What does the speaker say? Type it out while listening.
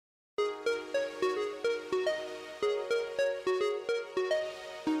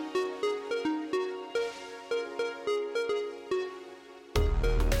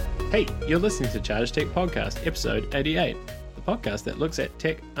Hey, you're listening to Charge Tech Podcast, episode 88, the podcast that looks at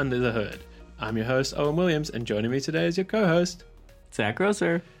tech under the hood. I'm your host, Owen Williams, and joining me today is your co-host, Zach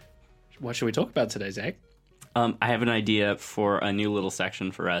Grosser. What should we talk about today, Zach? I have an idea for a new little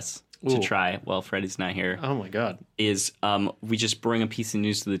section for us to try while Freddie's not here. Oh my god. Is we just bring a piece of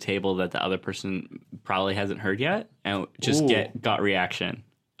news to the table that the other person probably hasn't heard yet and just get gut reaction.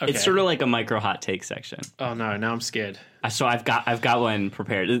 Okay. It's sort of like a micro hot take section. Oh no, now I'm scared. So I've got one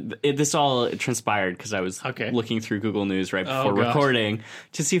prepared. This all transpired because I was looking through Google News right before recording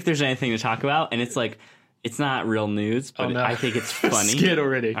to see if there's anything to talk about, and it's like it's not real news, but I think it's funny. I'm scared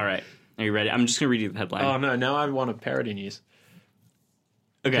already. All right, are you ready? I'm just gonna read you the headline. Oh no, now I want a parody news.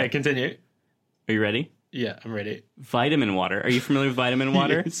 Okay, continue. Are you ready? Yeah, I'm ready. Vitamin water. Are you familiar with vitamin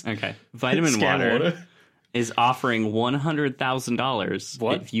water? Yes. Okay. Vitamin water is offering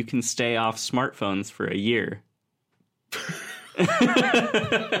 $100,000 if you can stay off smartphones for a year.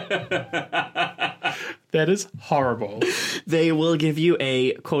 That is horrible. They will give you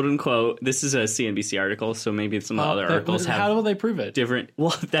a quote unquote. This is a CNBC article, so maybe some of the other articles have. How will they prove it? Different.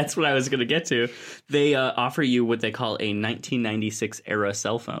 Well, that's what I was going to get to. They offer you what they call a 1996 era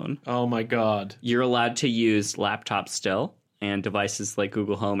cell phone. Oh my god. You're allowed to use laptops still, and devices like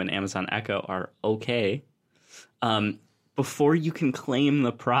Google Home and Amazon Echo are okay. Before you can claim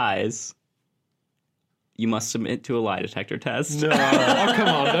the prize, you must submit to a lie detector test. No, oh come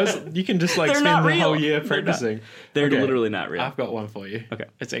on, those you can just like spend the whole year practicing. They're literally not real. I've got one for you. Okay,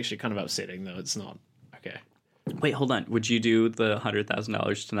 it's actually kind of upsetting though. It's not. Okay. Wait, hold on. Would you do the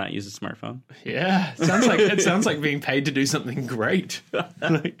 $100,000 to not use a smartphone? Yeah, it sounds like being paid to do something great.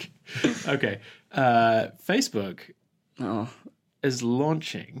 Okay, Facebook is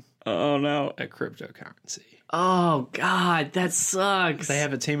launching. Oh no, a cryptocurrency. Oh god, that sucks. They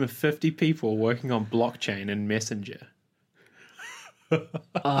have a team of 50 people working on blockchain and Messenger.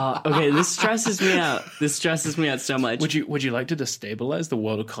 Okay, this stresses me out. This stresses me out so much. Would you like to destabilize the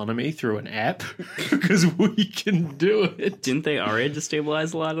world economy through an app? Because we can do it. Didn't they already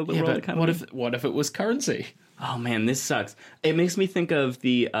destabilize a lot of the world economy? What if it was currency? Oh man, this sucks. It makes me think of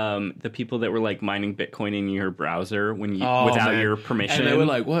the people that were like mining Bitcoin in your browser when you without your permission. And they were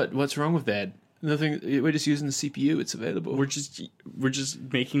like, "What's wrong with that? Nothing. We're just using the CPU. It's available. We're just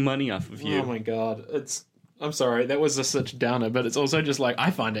making money off of you." Oh my god, I'm sorry, that was such a downer, but it's also just like I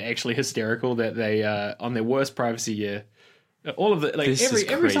find it actually hysterical that they on their worst privacy year, all of the like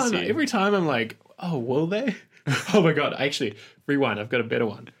every time I'm like, oh, will they? Oh my god, actually, rewind. I've got a better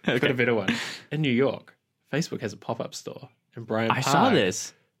one. In New York, Facebook has a pop-up store in Bryant Park. I saw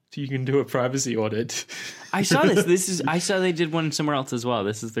this. So you can do a privacy audit. I saw this. I saw they did one somewhere else as well.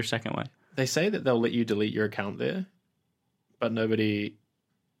 This is their second one. They say that they'll let you delete your account there, but nobody's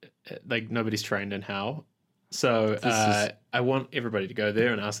trained in how. So I want everybody to go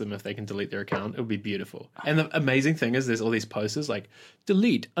there and ask them if they can delete their account. It would be beautiful. And the amazing thing is there's all these posters like,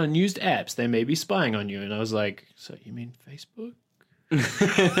 delete unused apps. They may be spying on you. And I was like, so you mean Facebook?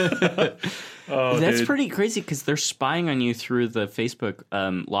 That's pretty crazy because they're spying on you through the Facebook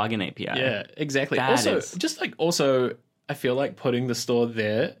login API. Yeah, exactly. That Also, I feel like putting the store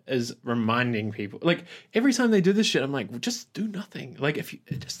there is reminding people. Like every time they do this shit, I'm like, well, just do nothing. Like if you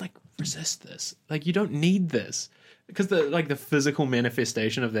just like resist this, like you don't need this because the physical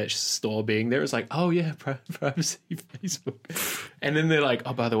manifestation of that store being there is like, oh yeah, privacy Facebook, and then they're like,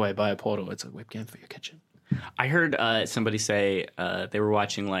 oh by the way, buy a portal. It's a webcam for your kitchen. I heard somebody say they were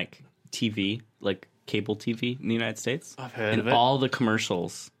watching like TV, like cable TV in the United States. I've heard of it. And all the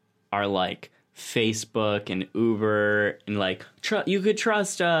commercials are like Facebook and Uber and like you could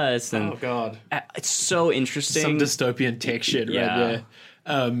trust us. And oh god, it's so interesting. Some dystopian tech shit right there.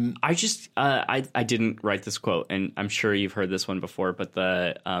 I didn't write this quote, and I'm sure you've heard this one before, but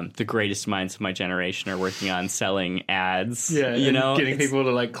the greatest minds of my generation are working on selling ads. Yeah, getting people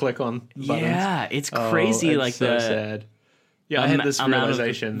to like click on buttons. Yeah, it's crazy. It's so sad. Yeah, I had this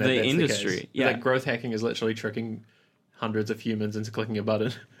realization that the industry, the case. Yeah, like growth hacking is literally tricking hundreds of humans into clicking a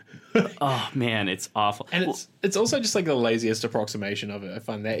button. Oh man, it's awful. And it's also just like the laziest approximation of it. I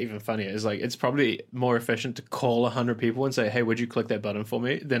find that even funnier. Is like it's probably more efficient to call 100 people and say, "Hey, would you click that button for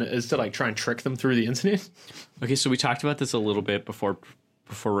me?" than it is to like try and trick them through the internet. Okay, so we talked about this a little bit before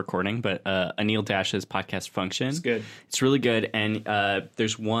recording, but Anil Dash's podcast Function. It's good. It's really good, and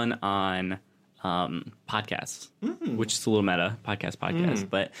there's one on podcasts, which is a little meta podcast,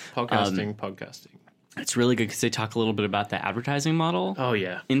 but podcasting. It's really good because they talk a little bit about the advertising model. Oh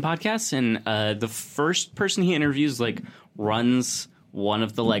yeah, in podcasts, and the first person he interviews like runs one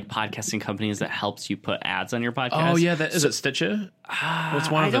of the like podcasting companies that helps you put ads on your podcast. Oh yeah, is it Stitcher? It's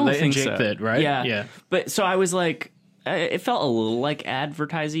one of them. They inject that, right? Yeah. But so I was like, it felt a little like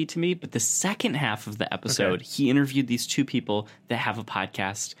advertising to me, but the second half of the episode, he interviewed these two people that have a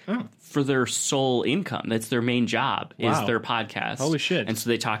podcast for their sole income. That's their main job, is their podcast. Holy shit. And so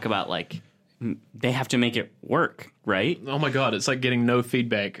they talk about, like, they have to make it work, right? Oh my God, it's like getting no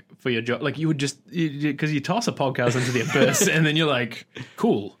feedback for your job. Like, you would just, because you toss a podcast into the abyss and then you're like,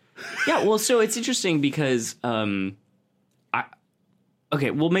 cool. Yeah, well, so it's interesting because,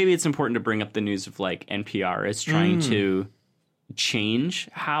 maybe it's important to bring up the news of, like, NPR is trying to change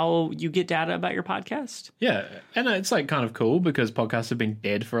how you get data about your podcast. Yeah, and it's like kind of cool because podcasts have been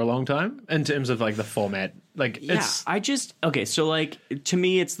dead for a long time in terms of like the format. Like, it's so like to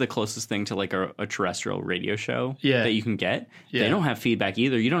me, it's the closest thing to like a terrestrial radio show that you can get. Yeah. They don't have feedback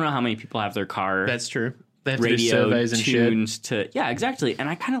either. You don't know how many people have their car. That's true. They have to do Radio surveys and tuned shit. to exactly, and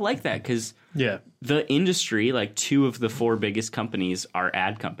I kind of like that because Yeah, the industry, like 2 of the 4 biggest companies are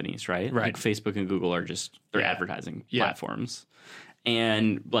ad companies, right? Right. Like Facebook and Google are just they're advertising platforms,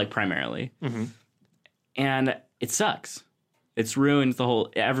 and like primarily, and it sucks. It's ruined the whole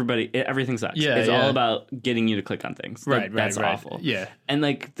everything sucks. Yeah, it's yeah. all about getting you to click on things. That's awful. Yeah, and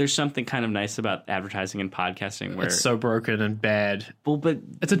like there's something kind of nice about advertising and podcasting where it's so broken and bad. well, but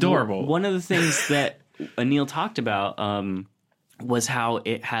It's adorable. One of the things that Anil talked about was how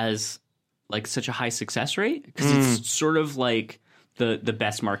it has like such a high success rate because it's sort of like the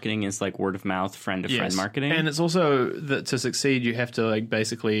best marketing is like word of mouth, friend to friend marketing, and it's also that to succeed you have to like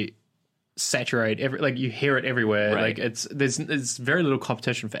basically saturate you hear it everywhere. Right. Like there's very little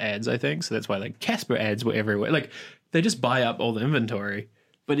competition for ads, I think, so that's why like Casper ads were everywhere. Like they just buy up all the inventory.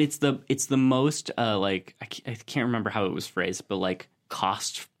 But it's the most like I can't remember how it was phrased, but like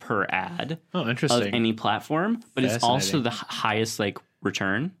cost per ad Oh, of interesting. any platform, but it's also the highest like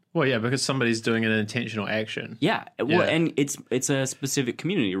return. Well, yeah, because somebody's doing an intentional action. Yeah, well, and it's a specific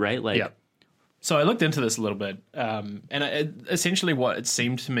community, right? Like, Yeah. So I looked into this a little bit, essentially what it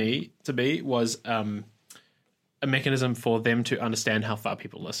seemed to me to be was a mechanism for them to understand how far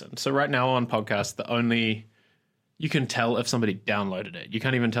people listen. So right now on podcasts, you can tell if somebody downloaded it. You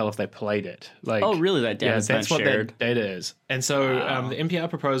can't even tell if they played it. Like, oh, really? That data's that's not what shared. that data is. And so the NPR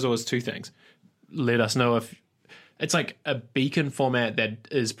proposal is 2 things. Let us know if it's like a beacon format that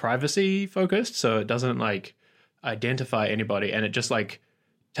is privacy focused, so it doesn't like identify anybody, and it just like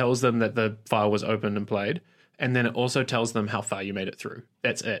tells them that the file was opened and played, and then it also tells them how far you made it through.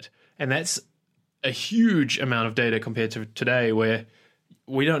 That's it. And that's a huge amount of data compared to today where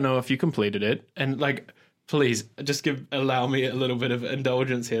we don't know if you completed it. And like, please just allow me a little bit of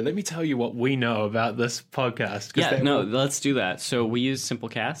indulgence here. Let me tell you what we know about this podcast. Let's do that. So we use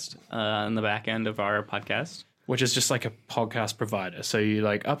Simplecast on the back end of our podcast. Which is just like a podcast provider. So you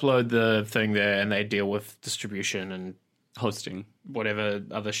like upload the thing there and they deal with distribution and Hosting. whatever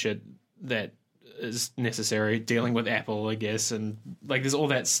other shit that is necessary, dealing with Apple, I guess. And like there's all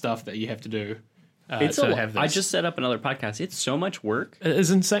that stuff that you have to do. I just set up another podcast. It's so much work. It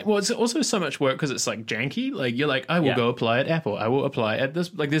is insane. Well, it's also so much work because it's like janky. Like you're like, I will go apply at Apple. I will apply at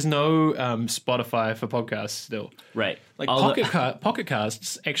this. Like there's no Spotify for podcasts still. Right. Like Pocket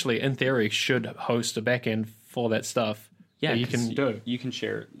Casts actually, in theory, should host a backend for that stuff. Yeah, that you can do. You can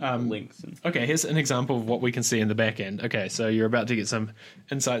share links. Okay, here's an example of what we can see in the back end. Okay, so you're about to get some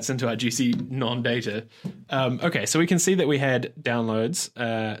insights into our juicy non-data. Okay, so we can see that we had downloads.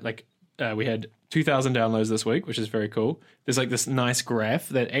 We had 2,000 downloads this week, which is very cool. There's like this nice graph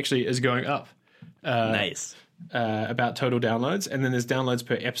that actually is going up. Nice. About total downloads, and then there's downloads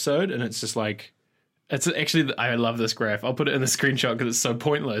per episode, and it's just like, it's actually, I love this graph. I'll put it in the screenshot because it's so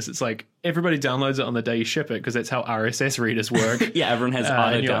pointless. It's like everybody downloads it on the day you ship it because that's how RSS readers work. Yeah, everyone has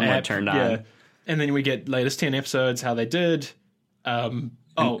auto download turned on. Yeah. And then we get latest 10 episodes, how they did,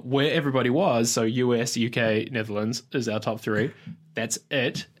 where everybody was. So US, UK, Netherlands is our top 3. That's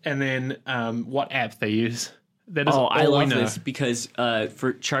it. And then what app they use. That is I love this because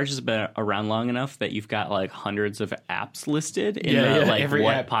Charge has been around long enough that you've got like hundreds of apps listed in every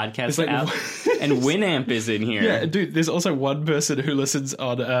what app. Podcast like, app, and Winamp is in here. Yeah, dude. There's also one person who listens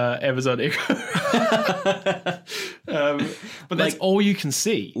on Amazon Echo, but that's like, all you can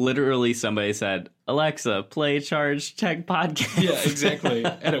see. Literally, somebody said, "Alexa, play Charge Tech Podcast." Yeah, exactly,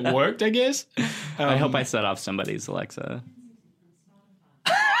 and it worked. I guess. I hope I set off somebody's Alexa.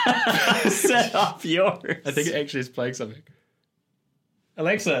 Set off yours. I think it actually is playing something.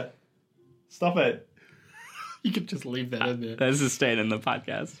 Alexa, stop it. You could just leave that in there. This is staying in the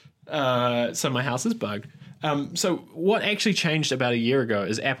podcast. So my house is bugged. So what actually changed about a year ago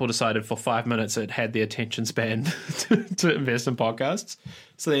is Apple decided for 5 minutes it had the attention span to invest in podcasts.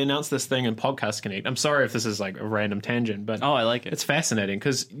 So they announced this thing in Podcast Connect. I'm sorry if this is like a random tangent, but Oh, I like it. it's fascinating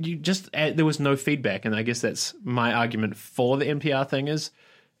because there was no feedback, and I guess that's my argument for the NPR thing is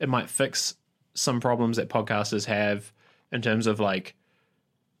it might fix some problems that podcasters have in terms of like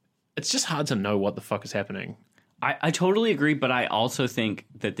it's just hard to know what the fuck is happening. I totally agree, but I also think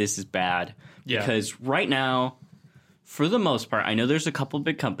that this is bad because right now, for the most part, I know there's a couple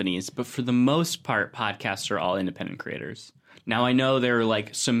big companies, but for the most part, podcasts are all independent creators. Now, I know there are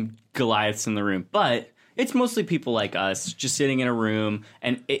like some Goliaths in the room, but it's mostly people like us just sitting in a room,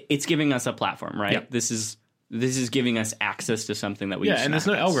 and it's giving us a platform, right? Yep. This is giving us access to something that we used to and not there's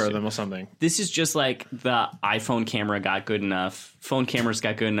no have access to. algorithm or something. This is just like the iPhone camera got good enough, phone cameras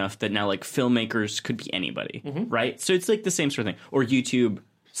got good enough that now like filmmakers could be anybody, right? So it's like the same sort of thing. Or YouTube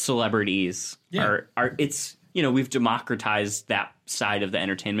celebrities are it's, you know, we've democratized that side of the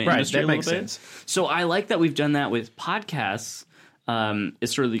entertainment industry that a little makes bit. sense. So I like that we've done that with podcasts.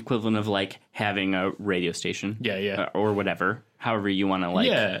 It's sort of the equivalent of like having a radio station, or whatever, however you want to like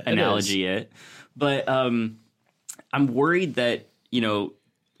analogy it. But I'm worried that, you know,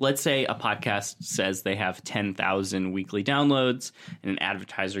 let's say a podcast says they have 10,000 weekly downloads and an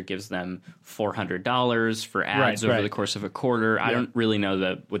advertiser gives them $400 for ads over the course of a quarter. I don't really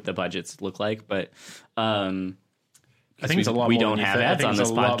know what the budgets look like, but I think it's a lot we more don't than you have think. ads on this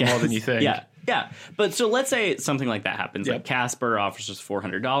a podcast. lot more than you think. Yeah. But so let's say something like that happens. Like Casper offers us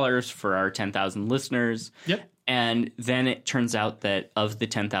 $400 for our 10,000 listeners. Yep. And then it turns out that of the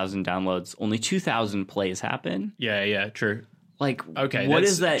 10,000 downloads, only 2,000 plays happen. Yeah, true. Like, okay, what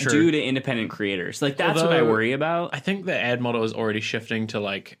does that do to independent creators? Like, that's what I worry about. I think the ad model is already shifting to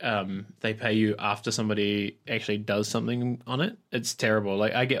like they pay you after somebody actually does something on it. It's terrible.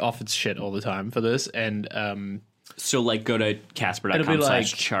 Like, I get offered shit all the time for this, and so like go to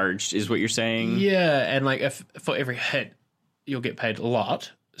Casper.com/charged is what you're saying? Yeah, and like if for every hit you'll get paid a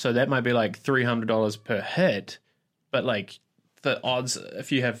lot. So that might be like $300 per hit, but like the odds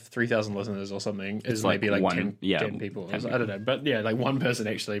if you have 3,000 listeners or something is maybe like 10 people. 10 people. I don't know, but yeah, like one person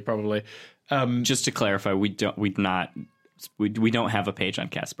actually probably. Just to clarify, we don't have a page on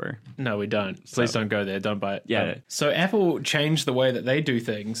Casper. No, we don't. Please don't go there. Don't buy it. Yeah. So Apple changed the way that they do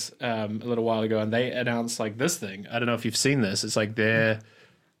things a little while ago, and they announced like this thing. I don't know if you've seen this. It's like their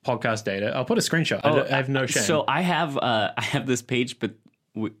podcast data. I'll put a screenshot. I have no shame. So I have this page, but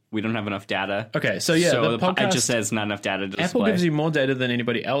we don't have enough data. Okay, so yeah, the podcast, it just says not enough data to display. Apple gives you more data than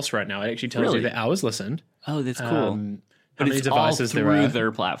anybody else right now. It actually tells you the hours listened. Oh, that's cool. How many devices there are through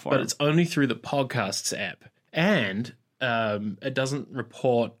their platform. But it's only through the Podcasts app. And it doesn't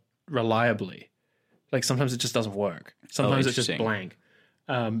report reliably. Like sometimes it just doesn't work. Sometimes it's just blank.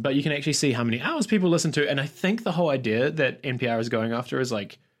 But you can actually see how many hours people listen to. And I think the whole idea that NPR is going after is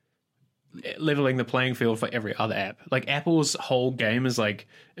like leveling the playing field for every other app. Like Apple's whole game is like,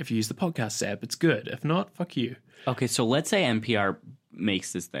 if you use the Podcasts app, it's good. If not, fuck you. Okay, so let's say NPR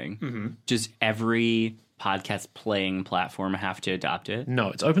makes this thing. Mm-hmm. Does every podcast playing platform have to adopt it? No,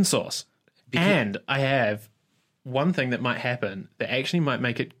 it's open source. And I have one thing that might happen that actually might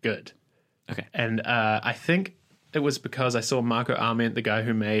make it good. Okay. And I think it was because I saw Marco Arment, the guy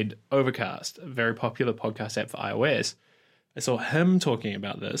who made Overcast, a very popular podcast app for iOS. I saw him talking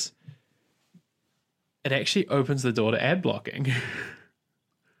about this. It actually opens the door to ad blocking.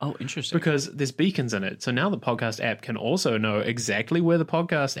 Oh, interesting. Because there's beacons in it. So now the podcast app can also know exactly where the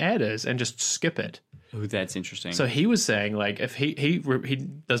podcast ad is and just skip it. Oh, that's interesting. So he was saying, like, if he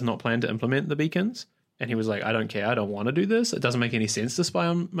does not plan to implement the beacons, and he was like, I don't care, I don't want to do this. It doesn't make any sense to spy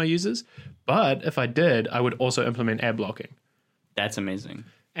on my users. But if I did, I would also implement ad blocking. That's amazing.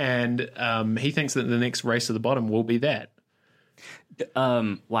 And he thinks that the next race to the bottom will be that.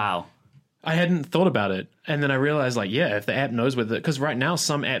 Wow. I hadn't thought about it. And then I realized, like, yeah, if the app knows with it, because right now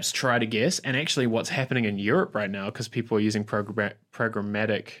some apps try to guess, and actually what's happening in Europe right now, because people are using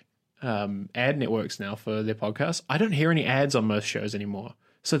programmatic ad networks now for their podcasts, I don't hear any ads on most shows anymore.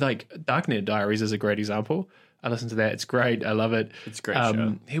 So, like, Darknet Diaries is a great example. I listen to that. It's great. I love it. It's a great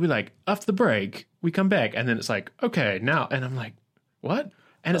show. He'll be like, after the break, we come back. And then it's like, okay, now. And I'm like, what?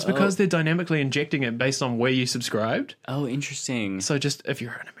 And it's because they're dynamically injecting it based on where you subscribed. Oh, interesting. So just, if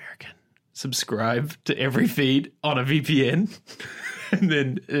you're an American, subscribe to every feed on a VPN. And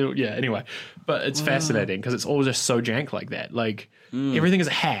then, anyway. But it's fascinating because it's all just so jank like that. Like, everything is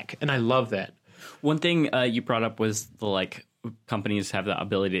a hack. And I love that. One thing you brought up was the, like, companies have the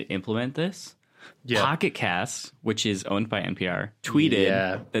ability to implement this. Yeah. Pocket Cast, which is owned by NPR, tweeted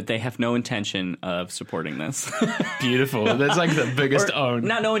Yeah. that they have no intention of supporting this. Beautiful. That's like the biggest own.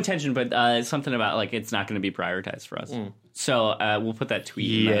 Not no intention, but something about like it's not going to be prioritized for us. So we'll put that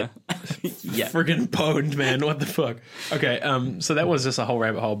tweet. Yeah. Yeah. Friggin' pwned, man. What the fuck? Okay, so that was just a whole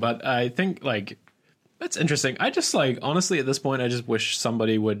rabbit hole, but I think, like, that's interesting. I just, like, honestly, at this point, I just wish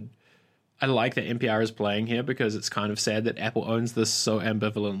somebody would... I like that NPR is playing here because it's kind of sad that Apple owns this so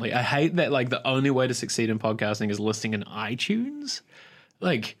ambivalently. I hate that, like, the only way to succeed in podcasting is listing in iTunes.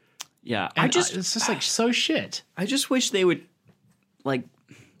 Like... Yeah. it's just, like, so shit. I just wish they would, like,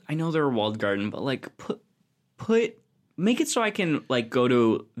 I know they're a walled garden, but, like, make it so I can, like, go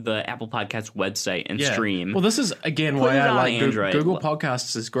to the Apple Podcasts website and stream. Well, this is, again, Put why it I on like Android. Google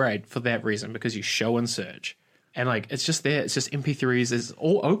Podcasts is great for that reason, because you show and search. And, like, it's just there. It's just MP3s. It's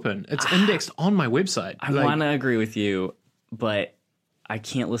all open. It's indexed on my website. I want to agree with you, but I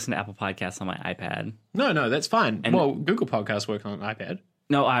can't listen to Apple Podcasts on my iPad. No, that's fine. Well, Google Podcasts work on an iPad.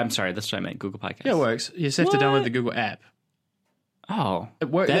 No, I'm sorry. That's what I meant. Google Podcasts. Yeah, it works. You just have to download the Google app. Oh, It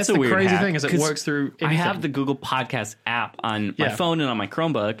works. That's That's a the weird crazy hack, thing is it 'cause works through anything. I have the Google Podcast app on my Yeah. phone and on my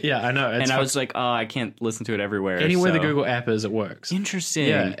Chromebook. Yeah, I know. It's And I was like, oh, I can't listen to it everywhere. anywhere the so- Google app is, it works. Interesting.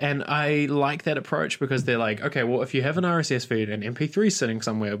 Yeah, and I like that approach because they're like, okay, well, if you have an RSS feed and MP3 sitting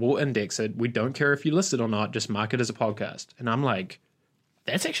somewhere, we'll index it. We don't care if you list it or not. Just mark it as a podcast. And I'm like,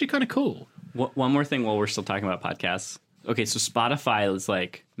 that's actually kind of cool. One more thing while we're still talking about podcasts. Okay, so Spotify is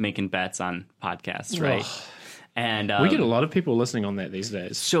like making bets on podcasts, right? And We get a lot of people listening on that these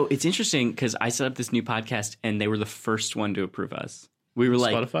days. so it's interesting because I set up this new podcast and they were the first one to approve us. We were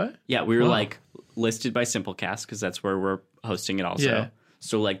like, Spotify? yeah, we were Wow. like listed by Simplecast because that's where we're hosting it also. Yeah.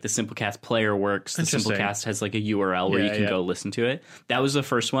 So like the Simplecast player works. The Interesting. Simplecast has like a URL where Yeah, you can yeah. go listen to it. That was the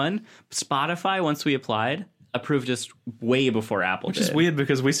first one. Spotify, once we applied, approved us way before Apple Which did. is weird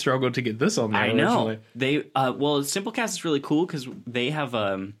because we struggled to get this on there I know. originally. They well, Simplecast is really cool because they have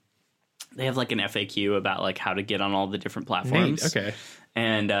like an FAQ about like how to get on all the different platforms. Neat. Okay.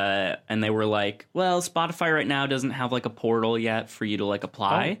 And they were like, well, Spotify right now doesn't have like a portal yet for you to like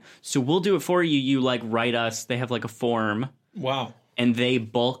apply. Oh. So we'll do it for you. You like write us. They have like a form Wow. and they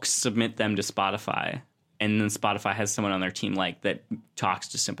bulk submit them to Spotify. And then Spotify has someone on their team like that talks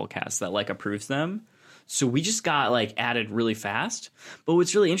to Simplecast that like approves them. So we just got like added really fast. But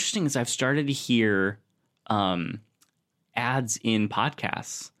what's really interesting is I've started to hear ads in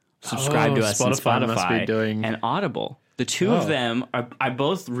podcasts. Subscribe to us on Spotify must be Spotify doing- and Audible. The two of them are, I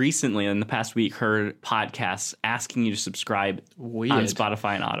both recently in the past week heard podcasts asking you to subscribe Weird. on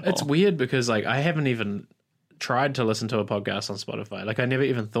Spotify and Audible. It's weird because like I haven't even tried to listen to a podcast on Spotify. Like I never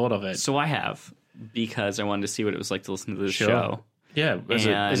even thought of it. So I have because I wanted to see what it was like to listen to this Sure. show. Yeah.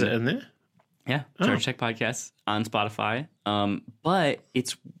 Is it in there? Yeah, Oh. Charge Tech Podcast on Spotify. But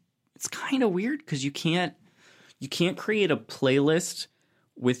it's kind of weird because you can't create a playlist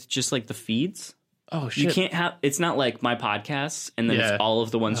with just like the feeds. Oh shit. You can't have. It's not like my podcasts and then Yeah. it's all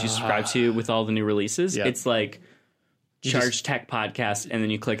of the ones you subscribe to with all the new releases. Yeah. It's like You Charge Tech Podcast, and then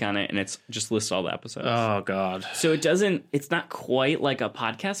you click on it and it's just lists all the episodes. Oh god. So it doesn't. It's not quite like a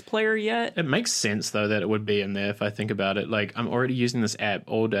podcast player yet. It makes sense though that it would be in there if I think about it. Like I'm already using this app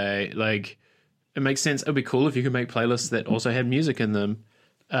all day. Like it makes sense. It'd be cool if you could make playlists that also had music in them.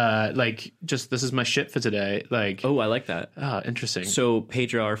 Like just this is my shit for today. Like Oh, I like that. interesting. So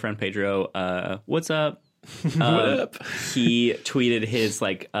Pedro, our friend Pedro, what's up? What up? He tweeted his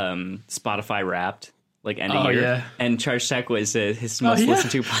like Spotify Wrapped like end of Oh, year, yeah. and Charge Tech was his most yeah.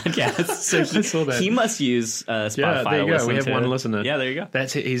 listened to podcast. So I saw that. he must use Spotify. Yeah, there you to go. listen We have to. one listener. Yeah, there you go.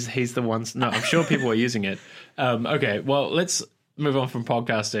 That's it. He's the one. No, I'm sure people are using it. Okay, well, let's move on from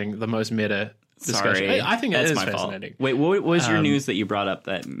podcasting. The most meta discussion. Sorry, I think it that's is my fascinating. fault. Wait, what was your news that you brought up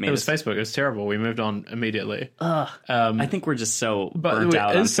that made It was us? Facebook. It was terrible. We moved on immediately. I think we're just so But burnt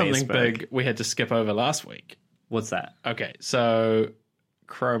out it on is something Facebook. big we had to skip over last week. What's that? Okay, so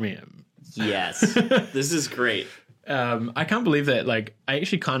Chromium. Yes, this is great. I can't believe that. Like, I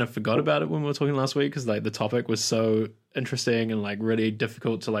actually kind of forgot about it when we were talking last week because like the topic was so interesting and like really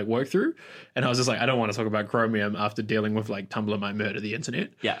difficult to like work through. And I was just like, I don't want to talk about Chromium after dealing with like Tumblr might murder the internet.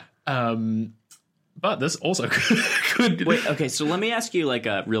 Yeah. But this also could. Wait, okay, so let me ask you like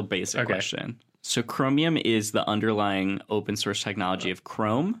a real basic question. So Chromium is the underlying open source technology of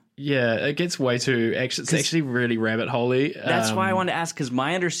Chrome. Yeah, it gets way too. Actually, it's actually really rabbit holey. That's why I wanted to ask, because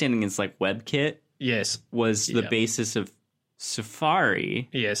my understanding is like WebKit Yes, was the Yeah. basis of Safari.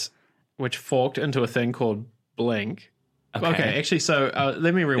 yes, which forked into a thing called Blink. Okay. Okay, actually, so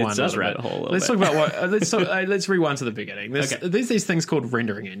let me rewind. It does a little rabbit bit. hole a little Let's bit. talk about what. Let's rewind to the beginning. Okay. There's these things called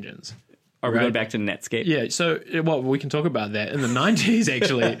rendering engines. Are we Right. going back to Netscape? Yeah, so well, we can talk about that. In the 90s,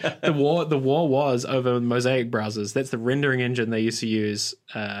 actually, the war was over Mosaic browsers. That's the rendering engine they used to use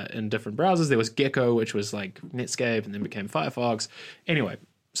in different browsers. There was Gecko, which was like Netscape, and then became Firefox. Anyway,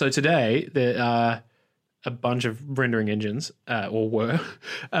 so today there are a bunch of rendering engines, or were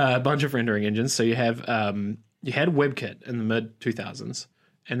a bunch of rendering engines. So you had WebKit in the mid 2000s,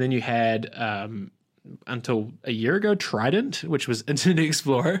 and then you had until a year ago, Trident, which was Internet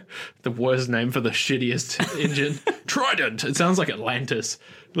Explorer, the worst name for the shittiest engine. Trident. It sounds like Atlantis.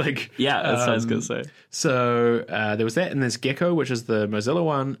 Like, Yeah, that's what I was going to say. so there was that, and there's Gecko, which is the Mozilla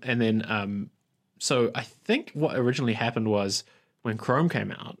one, and then so I think what originally happened was when Chrome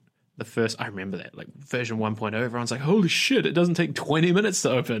came out, the first, I remember that, like version 1.0, everyone's like, holy shit, it doesn't take 20 minutes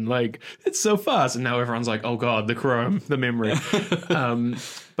to open. Like, it's so fast. And now everyone's like, oh God, the Chrome, the memory.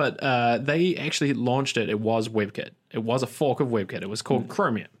 But they actually launched it. It was WebKit. It was a fork of WebKit. It was called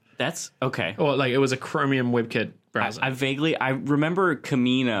Chromium. That's okay. Or like, it was a Chromium WebKit browser. I remember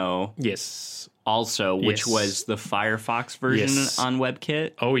Camino Yes. also, which Yes. was the Firefox version Yes. on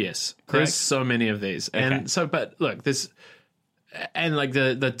WebKit. Oh, yes. Correct? There's so many of these. And so, but look, and like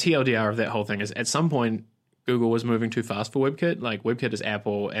the TLDR of that whole thing is at some point Google was moving too fast for WebKit. Like WebKit is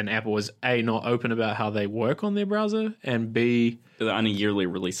Apple, and Apple was A, not open about how they work on their browser, and B, On a yearly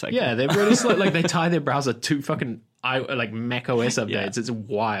release cycle. yeah, they're really slow. Like they tie their browser to fucking like Mac OS updates. Yeah. It's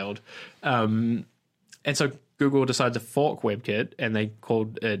wild. And so Google decided to fork WebKit, and they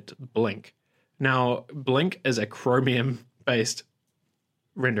called it Blink. Now Blink is a Chromium based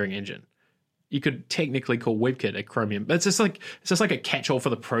rendering engine. You could technically call WebKit a Chromium, but it's just like a catch-all for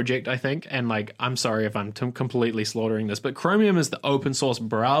the project, I think. And like, I'm sorry if I'm completely slaughtering this, but Chromium is the open source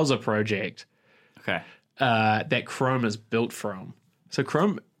browser project Okay. that Chrome is built from. So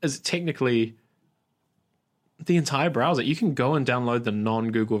Chrome is technically the entire browser. You can go and download the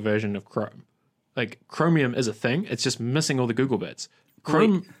non-Google version of Chrome. Like Chromium is a thing. It's just missing all the Google bits.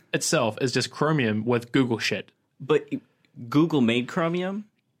 Chrome itself is just Chromium with Google shit. But Google made Chromium?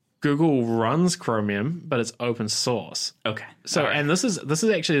 Google runs Chromium, but it's open source. Okay. So, All right. and this is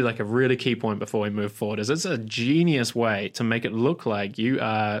actually like a really key point before we move forward, is it's a genius way to make it look like you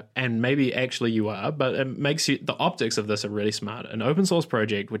are, and maybe actually you are, but it makes you, the optics of this are really smart. An open source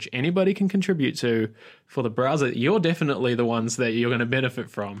project, which anybody can contribute to for the browser, you're definitely the ones that you're going to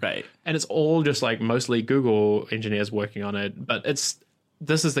benefit from. Right. And it's all just like mostly Google engineers working on it, but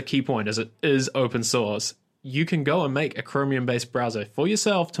this is the key point, is it is open source. You can go and make a Chromium-based browser for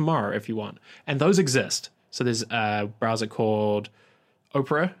yourself tomorrow if you want. And those exist. So there's a browser called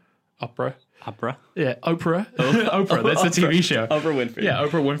Opera. Opera? Yeah, Oprah. Oprah, that's the TV show. Oprah Winfrey. Yeah,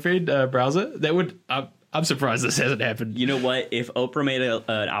 Oprah Winfrey browser. That would... I'm surprised this hasn't happened. You know what? If Oprah made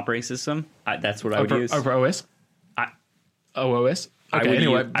an operating system, that's what I would use. Oprah OS? I- OOS? I Okay, would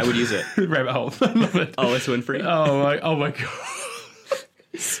anyway. I would use it. Rabbit hole. I love it. OS Winfrey. Oh my God.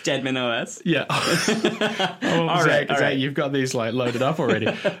 Stedman OS. Yeah. All Zach, right. you've got these like loaded up already.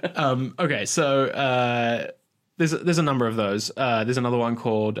 Okay, so there's a number of those. There's another one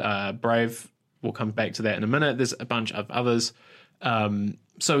called Brave. We'll come back to that in a minute. There's a bunch of others.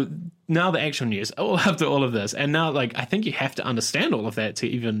 So now the actual news. All after all of this, and now like I think you have to understand all of that to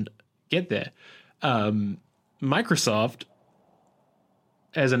even get there. Microsoft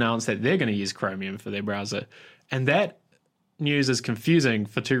has announced that they're going to use Chromium for their browser, and that news is confusing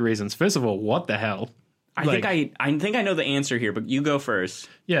for two reasons. First of all, what the hell? I think I know the answer here, but you go first.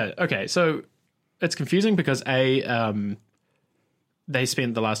 Yeah, okay. So it's confusing because they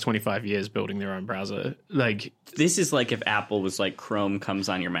spent the last 25 years building their own browser. Like, This is like if Apple was like Chrome comes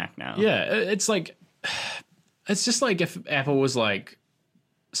on your Mac now. yeah, it's like, it's just like if Apple was like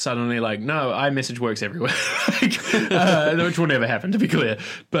suddenly like, no, iMessage works everywhere, which will never happen, to be clear.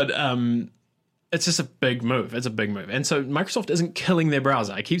 But it's just a big move. It's a big move. And so Microsoft isn't killing their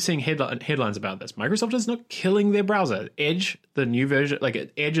browser. I keep seeing headlines about this. Microsoft is not killing their browser. Edge, the new version,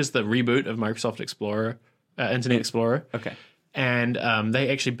 like Edge is the reboot of Microsoft Explorer, Internet Explorer. Okay. And they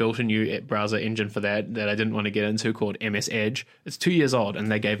actually built a new browser engine for that I didn't want to get into, called MS Edge. It's 2 years old,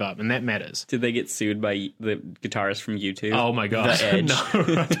 and they gave up, and that matters. Did they get sued by the guitarist from YouTube? Oh my god! The Edge.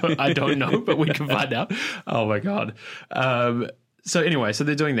 No, I don't know, but we can find out. Oh my god! So anyway, so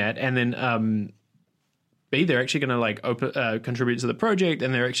they're doing that, and then B, they're actually going to contribute to the project,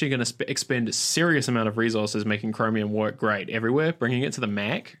 and they're actually going to expend a serious amount of resources making Chromium work great everywhere, bringing it to the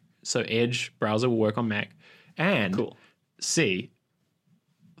Mac. So Edge browser will work on Mac, and Cool. C3.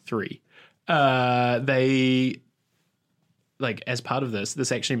 They, like, as part of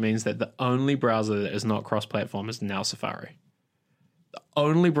this actually means that the only browser that is not cross-platform is now Safari. The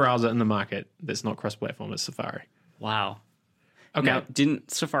only browser in the market that's not cross-platform is Safari. Wow. Okay. Now,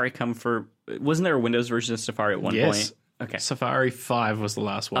 didn't Safari come for? Wasn't there a Windows version of Safari at one Yes. point? Okay. Safari 5 was the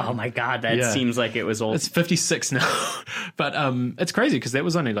last one. Oh my God, that Yeah. seems like it was old. It's 56 now. But it's crazy because that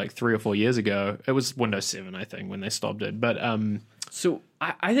was only like 3 or 4 years ago. It was Windows 7, I think, when they stopped it. But So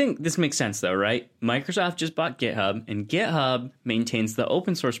I think this makes sense, though, right? Microsoft just bought GitHub, and GitHub maintains the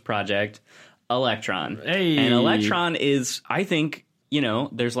open source project Electron. Hey. And Electron is, I think,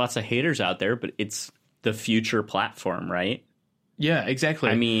 there's lots of haters out there, but it's the future platform, right? yeah, exactly.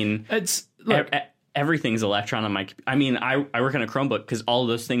 I mean, it's look, everything's Electron on my. I mean, I work on a Chromebook because all of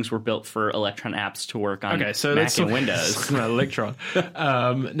those things were built for Electron apps to work on okay, so Mac let's and talk Windows. about Electron.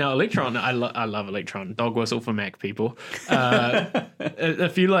 Now, Electron, I love Electron. Dog whistle for Mac people.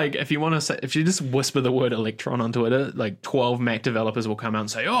 If you want to say, if you just whisper the word Electron on Twitter, like 12 Mac developers will come out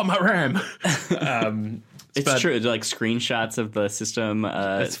and say, "Oh, my RAM." It's true. It's like screenshots of the system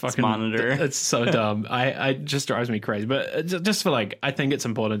monitor. It's so dumb. It just drives me crazy. But just for I think it's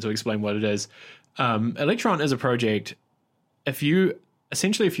important to explain what it is. Electron is a project. If you're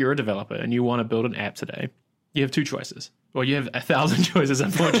a developer and you want to build an app today, you have two choices. Well, you have 1,000 choices,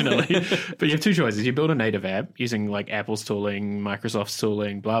 unfortunately, but you have two choices. You build a native app using Apple's tooling, Microsoft's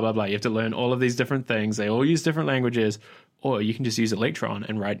tooling, blah, blah, blah. You have to learn all of these different things. They all use different languages. Or you can just use Electron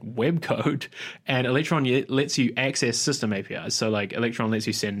and write web code. And Electron lets you access system APIs. So Electron lets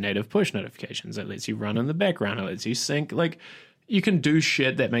you send native push notifications. It lets you run in the background. It lets you sync. You can do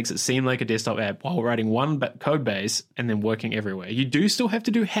shit that makes it seem like a desktop app while writing one code base and then working everywhere. You do still have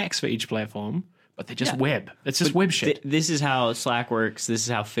to do hacks for each platform, but they're just web. It's just web shit. This is how Slack works. This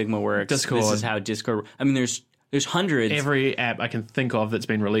is how Figma works. Discord. This is how Discord. I mean, there's hundreds. Every app I can think of that's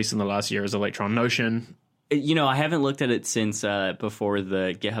been released in the last year is Electron. Notion. I haven't looked at it since before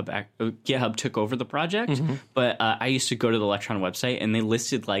the GitHub took over the project, but I used to go to the Electron website and they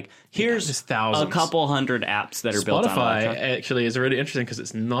listed here's there's thousands. a couple hundred apps that are built on Spotify Electron. actually is really interesting because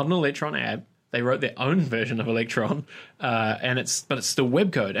it's not an Electron app. They wrote their own version of Electron, but it's still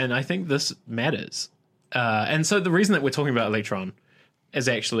web code, and I think this matters. And so the reason that we're talking about Electron is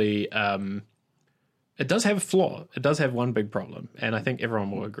actually it does have a flaw. It does have one big problem, and I think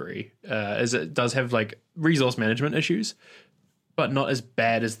everyone will agree, is it does have resource management issues, but not as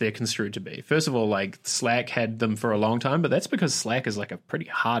bad as they're construed to be. First of all, Slack had them for a long time, but that's because Slack is a pretty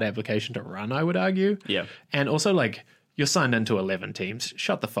hard application to run, I would argue. Yeah. And also you're signed into 11 teams.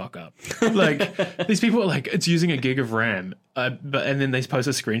 Shut the fuck up. These people are it's using a gig of RAM, and then they post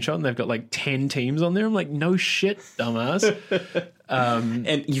a screenshot and they've got 10 teams on there. I'm no shit, dumbass.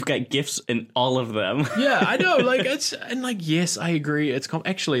 And you've got GIFs in all of them. Yeah, I know. Yes, I agree. It's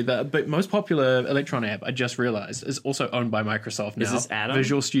actually the most popular Electron app I just realized is also owned by Microsoft now. Is this Atom?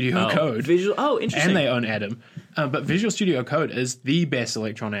 Visual Studio Code. Interesting. And they own Atom. But Visual Studio Code is the best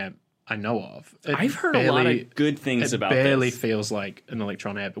Electron app I know of. I've heard a lot of good things about it. this. It barely feels like an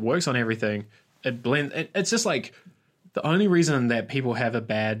Electron app. It works on everything. It blends. It's just the only reason that people have a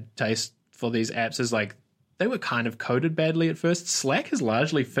bad taste for these apps is they were kind of coded badly at first. Slack has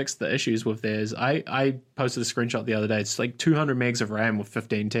largely fixed the issues with theirs. I posted a screenshot the other day. It's 200 megs of RAM with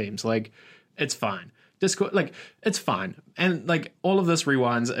 15 teams. It's fine. Discord, it's fine. And all of this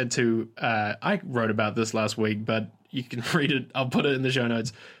rewinds into, I wrote about this last week, but you can read it. I'll put it in the show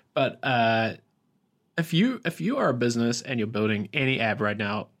notes. But if you are a business and you're building any app right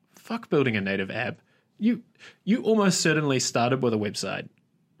now, fuck building a native app. You almost certainly started with a website,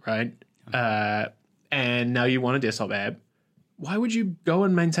 right? And now you want a desktop app. Why would you go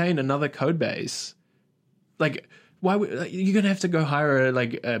and maintain another code base? Why would you're gonna have to go hire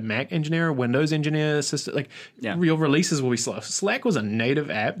a Mac engineer, a Windows engineer, system? Your releases will be slow. Slack was a native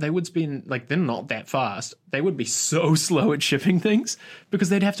app. They would spend they're not that fast. They would be so slow at shipping things because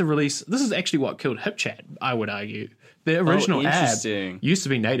they'd have to release. This is actually what killed HipChat, I would argue. The original app used to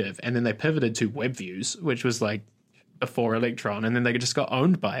be native, and then they pivoted to WebViews, which was before Electron, and then they just got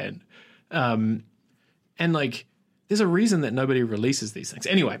owned by it. And there's a reason that nobody releases these things.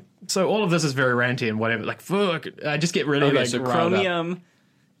 Anyway, so all of this is very ranty and whatever. Fuck, I just get really so Chromium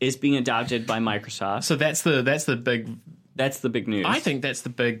is being adopted by Microsoft. So that's the big news. I think that's the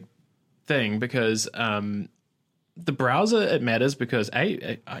big thing because the browser, it matters because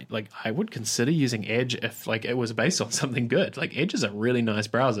I would consider using Edge if it was based on something good. Edge is a really nice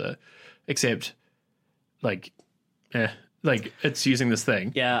browser, except it's using this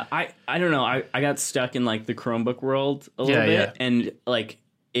thing. Yeah, I don't know. I got stuck in the Chromebook world a little bit, and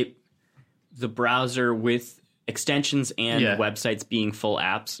the browser with extensions and websites being full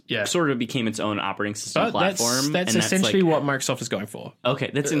apps sort of became its own operating system platform. That's essentially what Microsoft is going for.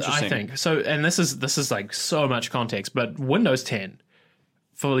 Okay, that's interesting. I think so. And this is so much context, but Windows 10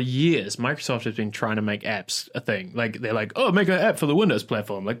 for years, Microsoft has been trying to make apps a thing. Like, they're like, oh, make an app for the Windows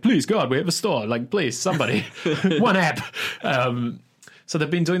platform. Like, please, God, we have a store. Like, please, somebody, one app. So they've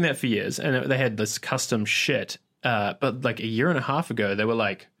been doing that for years, and they had this custom shit. But like a year and a half ago, they were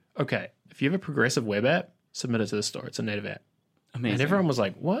like, okay, if you have a progressive web app, submit it to the store. It's a native app. Amazing. And everyone was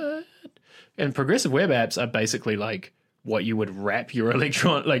like, what? And progressive web apps are basically like what you would wrap your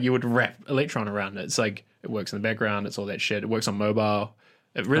Electron, like you would wrap Electron around it. It's like, it works in the background. It's all that shit. It works on mobile.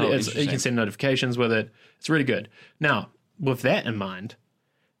 It really is. You can send notifications with it. It's really good. Now, with that in mind,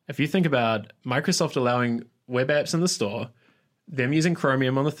 if you think about Microsoft allowing web apps in the store, them using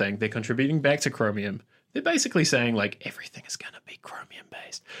Chromium on the thing, they're contributing back to Chromium. They're basically saying, like, everything is going to be Chromium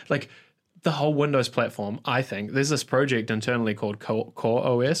based. Like, the whole Windows platform, I think, there's this project internally called Core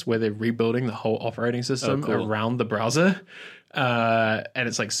OS where they're rebuilding the whole operating system around the browser. And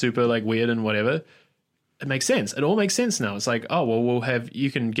it's like super like weird and whatever. It makes sense. It all makes sense now. It's like, oh, well,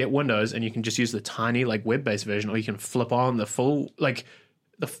 you can get Windows and you can just use the tiny like web-based version, or you can flip on the full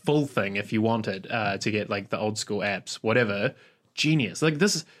thing if you wanted to get like the old school apps, whatever. Genius. Like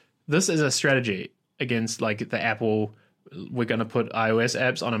this is a strategy against like the Apple, we're going to put iOS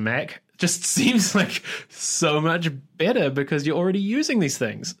apps on a Mac. Just seems like so much better because you're already using these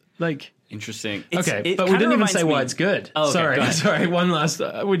things. Like, interesting. But we didn't even say why it's good. Oh, okay, sorry. One last.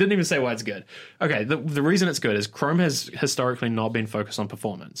 We didn't even say why it's good. Okay, the reason it's good is Chrome has historically not been focused on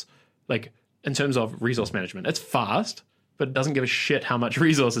performance, like in terms of resource management. It's fast, but it doesn't give a shit how much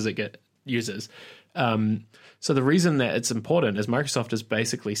resources it uses. So the reason that it's important is Microsoft has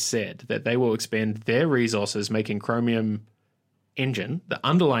basically said that they will expand their resources, making Chromium engine the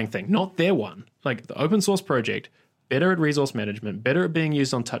underlying thing, not their one, like the open source project. Better at resource management, better at being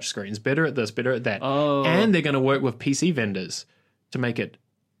used on touchscreens, better at this, better at that. Oh. And they're going to work with PC vendors to make it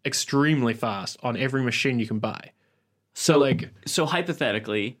extremely fast on every machine you can buy. So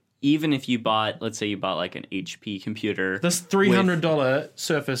hypothetically, even if you bought, let's say you bought like an HP computer. This $300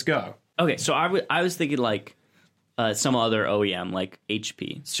 Surface Go. Okay, so I was thinking like some other OEM, like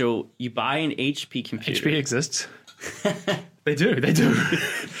HP. So you buy an HP computer. HP exists. They do.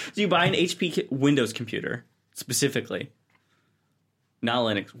 So you buy an HP Windows computer. Specifically, not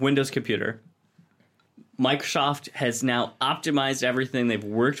Linux, Windows computer. Microsoft has now optimized everything. They've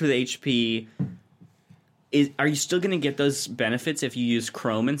worked with HP. Are you still going to get those benefits if you use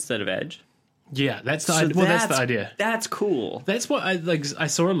Chrome instead of Edge? Yeah, that's the idea. Well, that's the idea. That's cool. That's what I like. I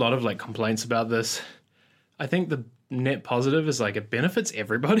saw a lot of like complaints about this. I think the net positive is like it benefits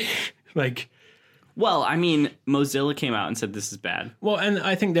everybody. Like, well, I mean, Mozilla came out and said this is bad. Well, and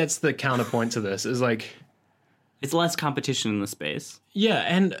I think that's the counterpoint to this is like, it's less competition in the space. Yeah,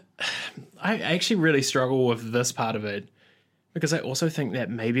 and I actually really struggle with this part of it because I also think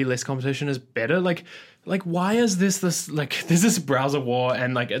that maybe less competition is better. Like why is this like there's this browser war,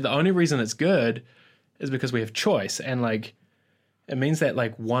 and like the only reason it's good is because we have choice, and like it means that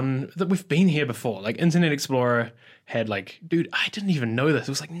like that we've been here before. Like Internet Explorer had like, dude, I didn't even know this.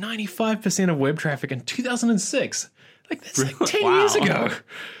 It was like 95% of web traffic in 2006. Like that's like 10 years ago.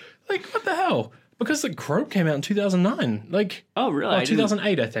 Like what the hell? Because the Chrome came out in 2009. Like, oh, really? Well,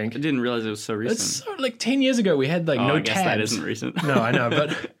 2008, I think. I didn't realize it was so recent. It's so, like 10 years ago, we had like no I guess tabs. That isn't recent. No, I know.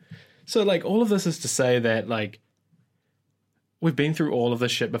 But so like all of this is to say that like we've been through all of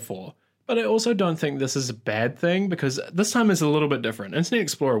this shit before. But I also don't think this is a bad thing because this time is a little bit different. Internet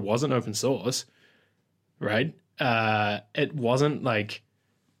Explorer wasn't open source, right? It wasn't like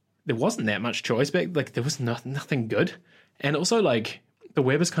there wasn't that much choice back. Like there was nothing good. And also like the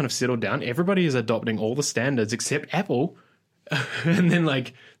web has kind of settled down. Everybody is adopting all the standards except Apple. And then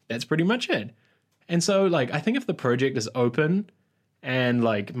like, that's pretty much it. And so like, I think if the project is open and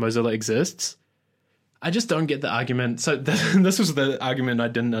like Mozilla exists, I just don't get the argument. So this was the argument I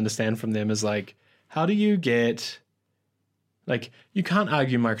didn't understand from them is like, how do you get, like, you can't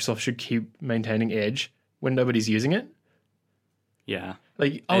argue Microsoft should keep maintaining Edge when nobody's using it. Yeah.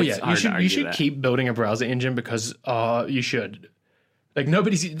 Like, oh yeah, you should keep building a browser engine because you should. Like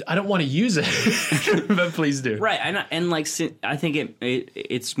I don't want to use it, but please do. Right, and like I think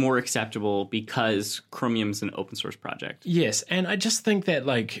it's more acceptable because Chromium's an open source project. Yes, and I just think that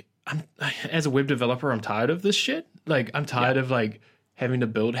like as a web developer, I'm tired of this shit. Like I'm tired of like having to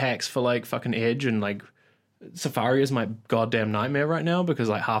build hacks for like fucking Edge, and like Safari is my goddamn nightmare right now because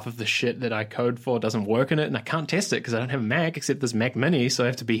like half of the shit that I code for doesn't work in it, and I can't test it because I don't have a Mac except this Mac Mini, so I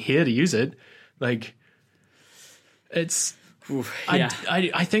have to be here to use it. Like it's. Oof, yeah.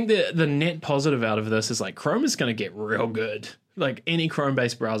 I think that the net positive out of this is like Chrome is going to get real good, like any Chrome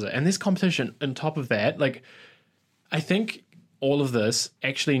based browser, and there's competition on top of that. Like I think all of this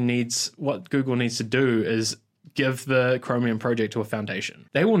actually needs what Google needs to do is give the Chromium project to a foundation.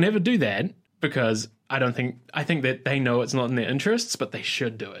 They will never do that because I think that they know it's not in their interests, but they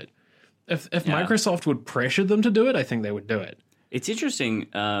should do it. If Microsoft would pressure them to do it, I think they would do it. It's interesting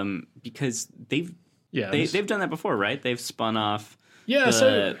because they've done that before, right? They've spun off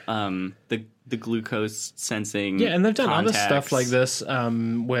the glucose sensing. Yeah, and they've done contacts. other stuff like this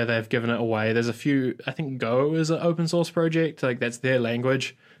where they've given it away. There's a few, I think Go is an open source project, like that's their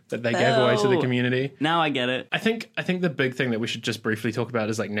language that they gave away to the community. Now I get it. I think the big thing that we should just briefly talk about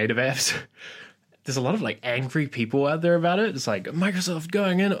is like native apps. There's a lot of like angry people out there about it. It's like Microsoft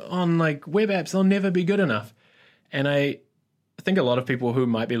going in on like web apps, they'll never be good enough. And I think a lot of people who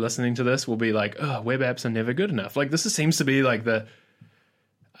might be listening to this will be like, oh, web apps are never good enough. Like this seems to be like the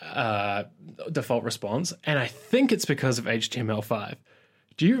default response. And I think it's because of HTML5.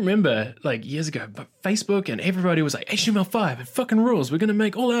 Do you remember like years ago, Facebook and everybody was like, HTML5, it fucking rules. We're going to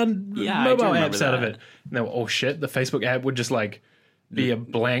make all our mobile apps out of it. And they were all shit. The Facebook app would just like be a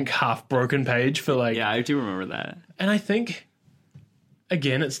blank, half broken page for like... Yeah, I do remember that. And I think,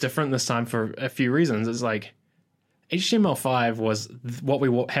 again, it's different this time for a few reasons. It's like HTML5 was what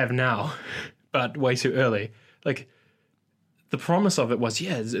we have now, but way too early. Like the promise of it was,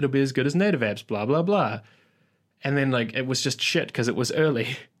 yeah, it'll be as good as native apps, blah, blah, blah. And then like it was just shit because it was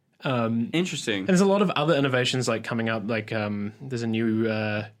early. Interesting. And there's a lot of other innovations like coming up. Like there's a new...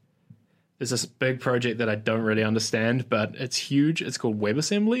 there's this big project that I don't really understand, but it's huge. It's called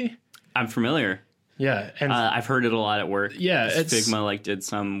WebAssembly. I'm familiar. Yeah, and I've heard it a lot at work. Yeah, Figma like did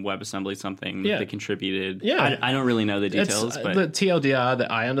some WebAssembly something. Yeah. They contributed. Yeah, I don't really know the details, but the TLDR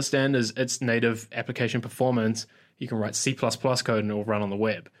that I understand is it's native application performance. You can write C++ code and it will run on the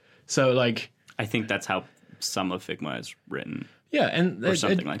web. So like, I think that's how some of Figma is written. Yeah, and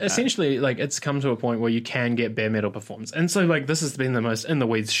something like that. Essentially, like it's come to a point where you can get bare metal performance, and so like this has been the most in the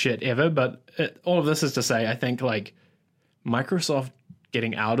weeds shit ever. But all of this is to say, I think like Microsoft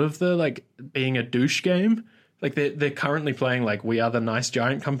getting out of the like being a douche game. Like they're currently playing like we are the nice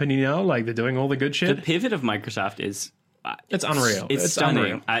giant company now. Like they're doing all the good shit. The pivot of Microsoft is it's unreal. It's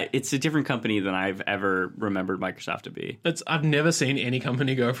stunning. Unreal. It's a different company than I've ever remembered Microsoft to be. I've never seen any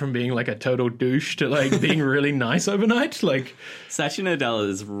company go from being like a total douche to like being really nice overnight. Like Satya Nadella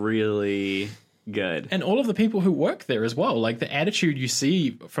is really good, and all of the people who work there as well. Like the attitude you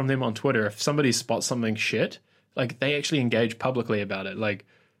see from them on Twitter. If somebody spots something shit, like they actually engage publicly about it. Like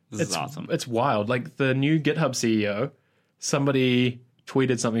this is awesome. It's wild. Like the new GitHub CEO, somebody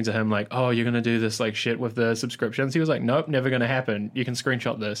tweeted something to him like, oh, you're going to do this like shit with the subscriptions. He was like, nope, never going to happen. You can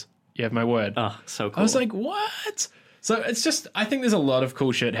screenshot this. You have my word. Oh, so cool. I was like, what? So it's just, I think there's a lot of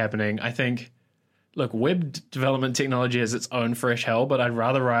cool shit happening. I think, look, web development technology has its own fresh hell, but I'd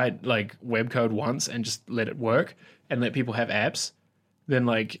rather write like web code once and just let it work and let people have apps than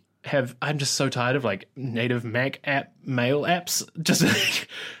like I'm just so tired of like native Mac app mail apps. Just like,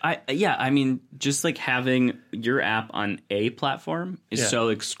 I mean, just like having your app on a platform is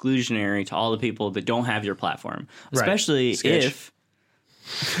so exclusionary to all the people that don't have your platform, especially if.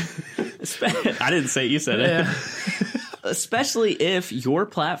 I didn't say it, you said it. Especially if your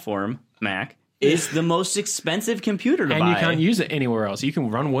platform, Mac, is the most expensive computer to buy. And you can't use it anywhere else. You can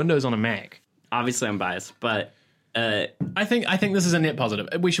run Windows on a Mac. Obviously, I'm biased, but I think this is a net positive.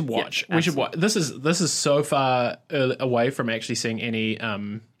 We should watch. Yeah, we should watch. This is so far away from actually seeing any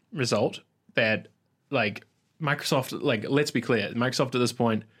result that like Microsoft. Like, let's be clear, Microsoft at this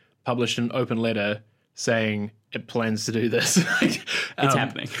point published an open letter saying it plans to do this. It's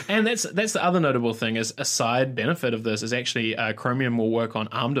happening. And that's the other notable thing is a side benefit of this is actually Chromium will work on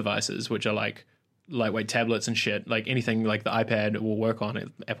ARM devices, which are like lightweight tablets and shit. Like anything like the iPad will work on it.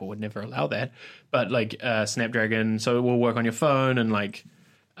 Apple would never allow that. But like Snapdragon, so it will work on your phone and like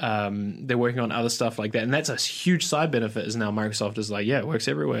they're working on other stuff like that. And that's a huge side benefit is now Microsoft is like, yeah, it works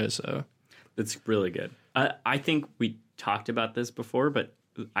everywhere. So that's really good. I think we talked about this before, but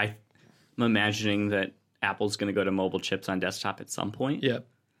I'm imagining that Apple's going to go to mobile chips on desktop at some point. Yeah,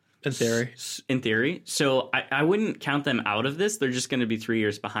 in theory. So I wouldn't count them out of this. They're just going to be 3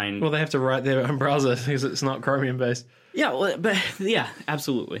 years behind. Well, they have to write their own browser because it's not Chromium based. Yeah, well, but yeah,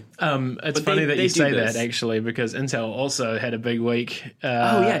 absolutely. It's funny that you say that actually because Intel also had a big week.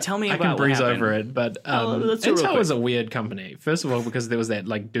 Tell me about. I can breeze what over it, but Intel was a weird company. First of all, because there was that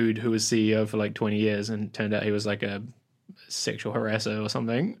like dude who was CEO for like 20 years and turned out he was like a sexual harasser or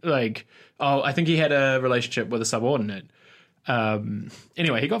something. Like, I think he had a relationship with a subordinate.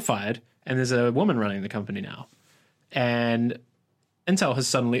 Anyway, he got fired, and there's a woman running the company now, and Intel has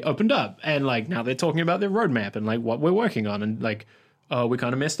suddenly opened up, and like now they're talking about their roadmap and like what we're working on, and like, oh, we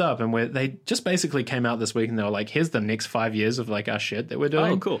kind of messed up, and they just basically came out this week and they were like, here's the next 5 years of like our shit that we're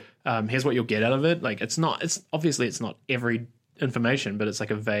doing. Oh, cool. Here's what you'll get out of it. Like it's obviously it's not every information, but it's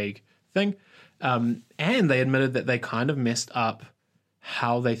like a vague thing. And they admitted that they kind of messed up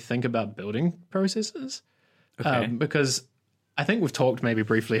how they think about building processes. Okay. Because I think we've talked maybe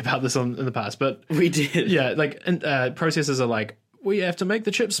briefly about this in the past, but We did. yeah, like processes are like, we have to make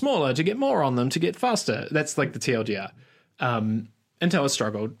the chips smaller to get more on them to get faster. That's like the TLDR. Intel has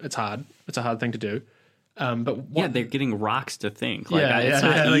struggled. It's hard. It's a hard thing to do. But they're getting rocks to think. Like, yeah, it's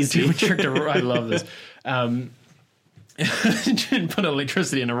not easy. I love this. Put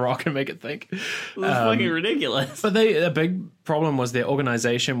electricity in a rock and make it think. It's fucking ridiculous. But a big problem was their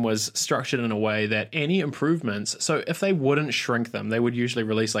organization was structured in a way that any improvements, so if they wouldn't shrink them, they would usually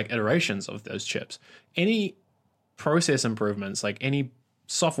release like iterations of those chips. Any process improvements, like any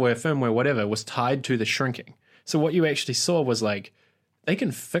software, firmware, whatever, was tied to the shrinking. So what you actually saw was like they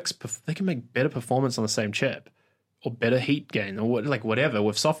can make better performance on the same chip, or better heat gain, or whatever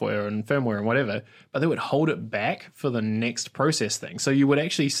with software and firmware and whatever, but they would hold it back for the next process thing. So you would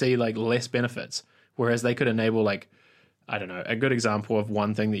actually see like less benefits, whereas they could enable like, I don't know, a good example of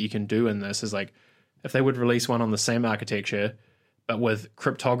one thing that you can do in this is like if they would release one on the same architecture, but with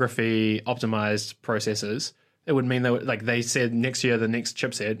cryptography optimized processors, it would mean that they said next year the next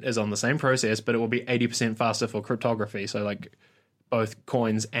chipset is on the same process, but it will be 80% faster for cryptography. So like both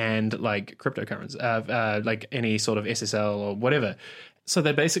coins and like cryptocurrency, like any sort of SSL or whatever. So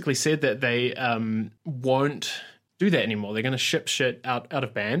they basically said that they won't do that anymore. They're going to ship shit out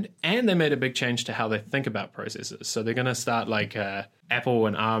of band, and they made a big change to how they think about processors. So they're going to start like Apple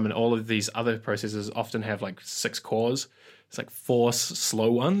and ARM and all of these other processors often have like 6 cores. It's like 4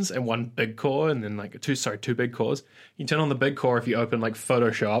 slow ones and 1 big core, and then like two big cores. You turn on the big core if you open like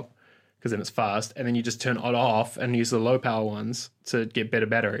Photoshop, because then it's fast, and then you just turn it off and use the low power ones to get better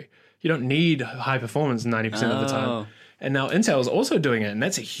battery. You don't need high performance 90% of the time. And now Intel is also doing it, and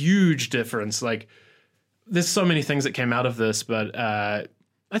that's a huge difference. Like, there's so many things that came out of this, but I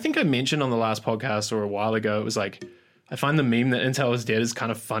think I mentioned on the last podcast or a while ago, it was like, I find the meme that Intel is dead is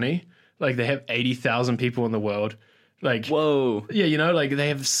kind of funny. Like, they have 80,000 people in the world. Like, whoa. Yeah, you know, like they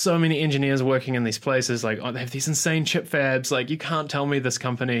have so many engineers working in these places. Like, they have these insane chip fabs. Like, you can't tell me this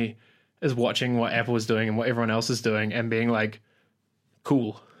company is watching what Apple is doing and what everyone else is doing and being like,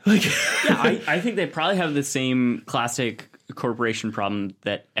 cool. Like, yeah, I think they probably have the same classic corporation problem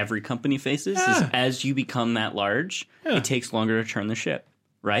that every company faces. Is as you become that large, it takes longer to turn the ship.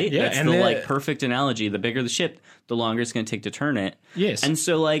 Right? Yeah, that's and the like perfect analogy. The bigger the ship, the longer it's going to take to turn it. Yes. And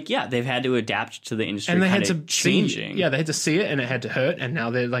so like, yeah, they've had to adapt to the industry, and they had to changing. They had to see it, and it had to hurt. And now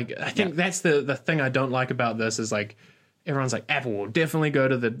they're like, I think that's the thing I don't like about this is like, everyone's like, Apple will definitely go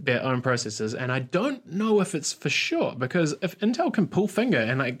to their own processors. And I don't know if it's for sure, because if Intel can pull finger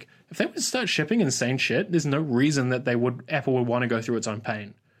and like, if they would start shipping insane shit, there's no reason that Apple would want to go through its own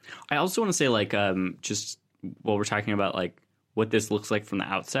pain. I also want to say like, just while we're talking about like, what this looks like from the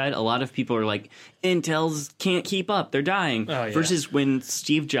outside, a lot of people are like, Intel's can't keep up, they're dying. Oh, yeah. Versus when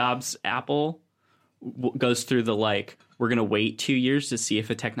Steve Jobs' Apple goes through the like, we're going to wait 2 years to see if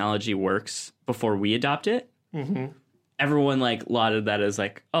a technology works before we adopt it. Mm-hmm. Everyone like lauded that as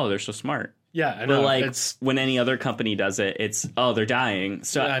like, oh, they're so smart. Yeah, I know. But like when any other company does it, it's, oh, they're dying.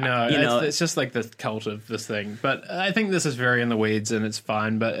 So I know. You know, it's just like the cult of this thing. But I think this is very in the weeds and it's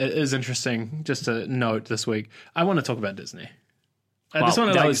fine. But it is interesting just to note this week. I want to talk about Disney. I just want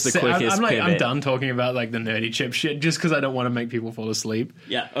to that like, was the quickest I'm pivot. done talking about like the nerdy chip shit just because I don't want to make people fall asleep.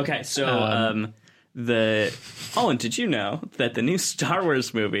 Yeah. Okay. So and did you know that the new Star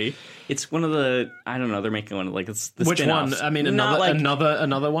Wars movie? It's one of the they're making one like it's the Which spin-offs. one? I mean,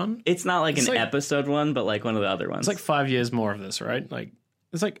 another one. It's not like an episode one, but like one of the other ones. It's like 5 years more of this, right? Like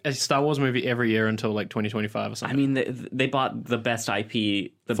it's like a Star Wars movie every year until like 2025 or something. I mean, they bought the best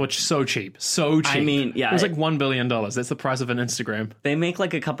IP. Which so cheap. I mean, yeah. It was like $1 billion. That's the price of an Instagram. They make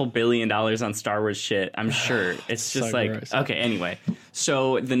like a couple $1 billion on Star Wars shit, I'm sure. It's just so like, gross. Okay, anyway.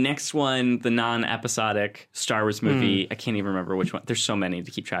 So the next one, the non-episodic Star Wars movie, I can't even remember which one. There's so many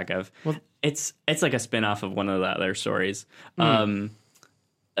to keep track of. Well, it's like a spin-off of one of the other stories. The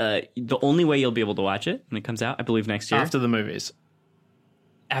only way you'll be able to watch it when it comes out, I believe next year. After the movies.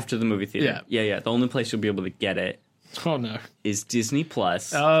 After the movie theater. Yeah. The only place you'll be able to get it Oh no! is Disney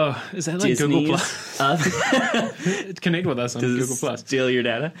Plus. Oh, is that like Google Plus? Connect with us on Google Plus. Steal your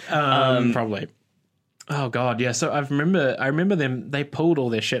data. Probably. Oh god, yeah. So I remember them. They pulled all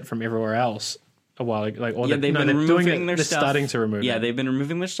their shit from everywhere else a while ago. Like, they've been removing their they're stuff. Starting to remove. Yeah, it. they've been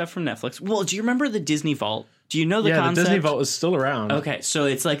removing their stuff from Netflix. Well, do you remember the Disney Vault? Do you know the concept? The Disney Vault is still around. Okay, so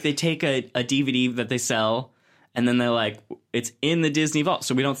it's like they take a DVD that they sell, And then they're like, it's in the Disney vault,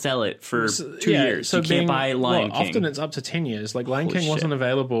 so we don't sell it for 2 years. So you can't buy Lion King. Often it's up to 10 years. Like Lion Holy King wasn't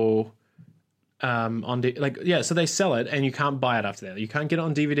available so they sell it and you can't buy it after that. You can't get it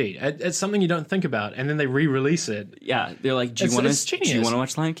on DVD. It's something you don't think about, and then they re-release it. Yeah, they're like, do you want to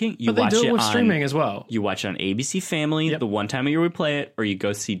watch Lion King? You but they watch do it with on streaming as well. You watch it on ABC Family the one time a year we play it, or you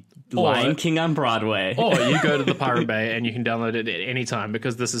go see Lion King on Broadway. Or you go to the Pirate Bay and you can download it at any time,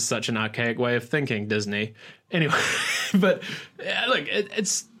 because this is such an archaic way of thinking, Disney. Anyway, but look,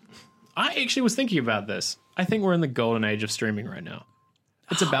 it's... I actually was thinking about this. I think we're in the golden age of streaming right now.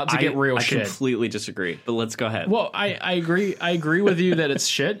 It's about to get real shit. I completely disagree, but let's go ahead. Well, I agree. I agree with you that it's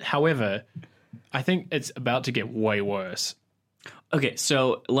shit. However, I think it's about to get way worse. Okay,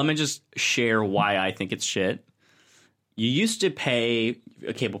 so let me just share why I think it's shit. You used to pay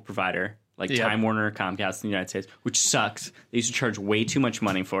a cable provider like Time Warner, Comcast in the United States, which sucks. They used to charge way too much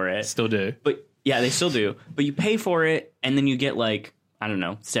money for it. Still do. But yeah, they still do. But you pay for it, and then you get like, I don't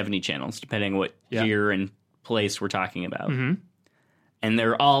know, 70 channels, depending on what year and place we're talking about. Mm-hmm. And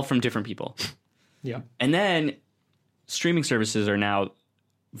they're all from different people. Yeah. And then streaming services are now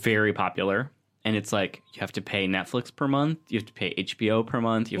very popular. And it's like, you have to pay Netflix per month. You have to pay HBO per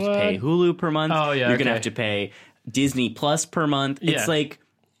month. You have to pay Hulu per month. Oh, yeah. You're going to have to pay Disney Plus per month. Yeah. It's like,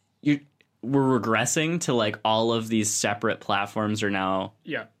 we're regressing to like all of these separate platforms are now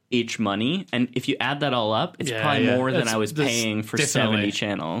each money. And if you add that all up, it's probably more than I was paying for 70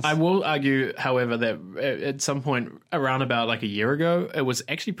 channels. I will argue, however, that at some point around about like a year ago, it was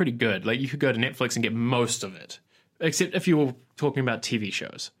actually pretty good. Like you could go to Netflix and get most of it, except if you were talking about TV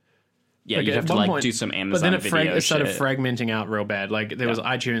shows. Yeah, like you have to like do some Amazon but then it started shit. fragmenting out real bad. Like there was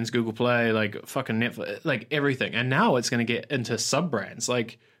iTunes, Google Play, like fucking Netflix, like everything. And now it's going to get into sub-brands.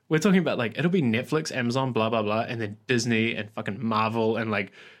 Like we're talking about like, it'll be Netflix, Amazon, blah, blah, blah, and then Disney and fucking Marvel and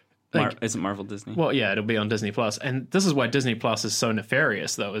like isn't Marvel Disney? Well, yeah, it'll be on Disney Plus. And this is why Disney Plus is so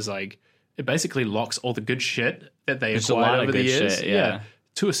nefarious, though, is like it basically locks all the good shit that they acquired over the years. Shit,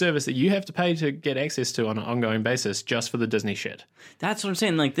 to a service that you have to pay to get access to on an ongoing basis just for the Disney shit. That's what I'm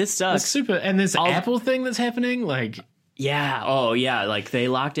saying. Like, this sucks. It's super. And there's the Apple thing that's happening. Like, yeah. Oh, yeah. Like, they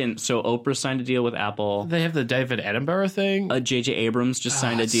locked in. So, Oprah signed a deal with Apple. They have the David Attenborough thing. J.J. Abrams just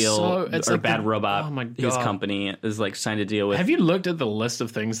signed a deal. Or like Bad Robot. Oh, my God. His company is, like, signed a deal with. Have you looked at the list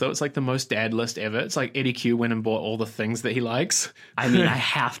of things, though? It's like the most dad list ever. It's like Eddie Q went and bought all the things that he likes. I mean, I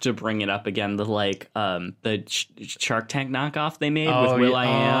have to bring it up again. The Shark Tank knockoff they made with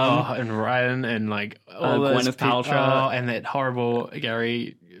will.i.am. And Ryan and, like, Gwyneth Paltrow. And that horrible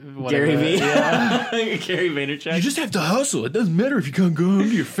Gary... Whatever. Gary V. Yeah. Gary Vaynerchuk. You just have to hustle. It doesn't matter if you can't go home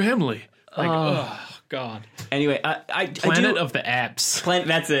to your family. Like, oh, God. Anyway, Planet of the Apps.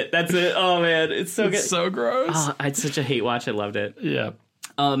 That's it. Oh, man. It's so good. It's so gross. Oh, I had such a hate watch. I loved it. Yeah.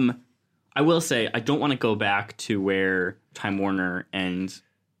 I will say, I don't want to go back to where Time Warner and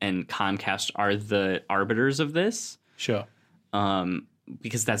Comcast are the arbiters of this. Sure.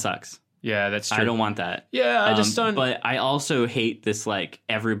 Because that sucks. Yeah, that's true. I don't want that. Yeah, I just don't. But I also hate this, like,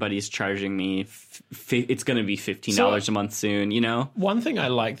 everybody's charging me. It's going to be $15 a month soon, you know? One thing I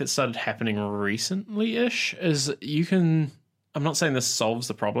like that started happening recently-ish is you can... I'm not saying this solves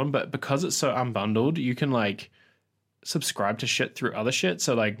the problem, but because it's so unbundled, you can, like, subscribe to shit through other shit.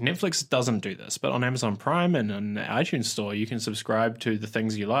 So, like, Netflix doesn't do this, but on Amazon Prime and on the iTunes Store, you can subscribe to the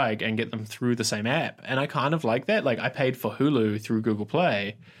things you like and get them through the same app. And I kind of like that. Like, I paid for Hulu through Google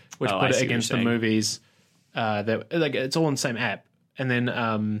Play, which put it against the movies that like it's all in the same app. And then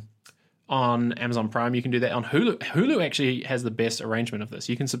on Amazon Prime you can do that. On Hulu actually has the best arrangement of this.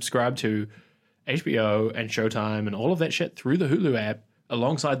 You can subscribe to HBO and Showtime and all of that shit through the Hulu app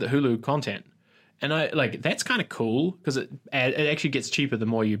alongside the Hulu content. And I like that's kind of cool because it actually gets cheaper the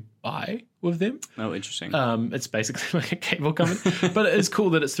more you buy with them. Oh, interesting. It's basically like a cable company, but it's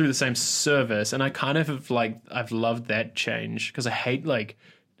cool that it's through the same service. And I kind of have I've loved that change because I hate like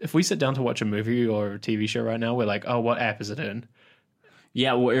if we sit down to watch a movie or a TV show right now, we're like, oh, what app is it in?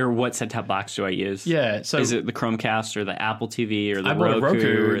 Yeah, or what set-top box do I use? Yeah, so is it the Chromecast or the Apple TV or the I Roku? I bought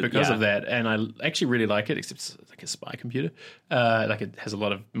Roku because of that, and I actually really like it, except it's like a spy computer. Like it has a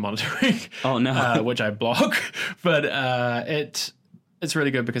lot of monitoring. Oh, no. Which I block. But it's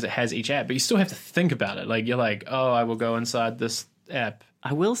really good because it has each app, but you still have to think about it. Like you're like, oh, I will go inside this app.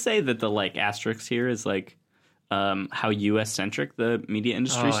 I will say that the like asterisk here is like how U.S. centric the media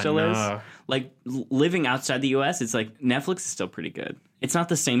industry still is. Like living outside the U.S., it's like Netflix is still pretty good. It's not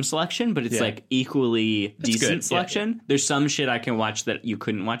the same selection, but it's like equally decent selection. Yeah. There's some shit I can watch that you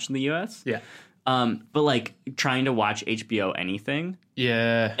couldn't watch in the U.S. Yeah. But like trying to watch HBO anything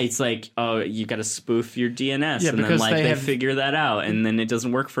Yeah. It's like, oh, you got to spoof your DNS, Yeah, and then because like they have- figure that out, and then it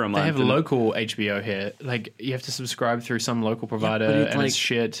doesn't work for a month. They have and- local HBO here. Like, you have to subscribe through some local provider, but it's and like- it's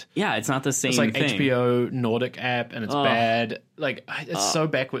shit. Yeah, it's not the same It's like thing. HBO Nordic app, and it's Ugh. bad. Like, it's so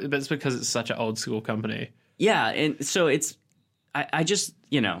backward, but it's because it's such an old school company. Yeah, and so it's, I just,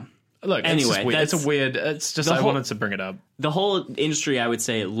 Look, Anyway, it's just weird. that's- It's a weird. It's just the I whole- wanted to bring it up. the whole industry, I would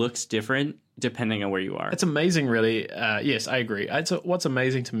say, looks different depending on where you are. It's amazing, really. Yes, I agree. What's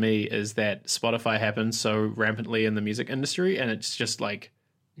amazing to me is that Spotify happens so rampantly in the music industry, and it's just like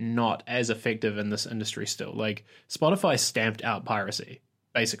not as effective in this industry still. Like Spotify stamped out piracy,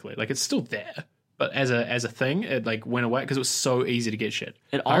 basically. Like it's still there, but as a thing, it like went away because it was so easy to get shit.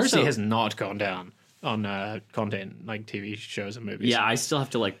 It Piracy also- has not gone down on content like TV shows and movies. Yeah, I still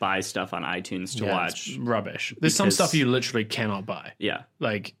have to like buy stuff on iTunes to Yeah, watch. it's rubbish. There's some because- stuff you literally cannot buy. Yeah,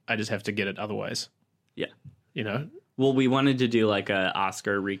 Like I just have to get it otherwise. yeah. You know. Well, we wanted to do like a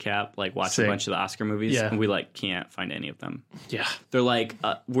Oscar recap, like watch Sick. a bunch of the Oscar movies, Yeah. and we like can't find any of them. Yeah. They're like,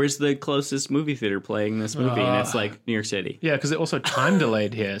 "Where's the closest movie theater playing this movie?" And it's like New York City. Yeah, because it also time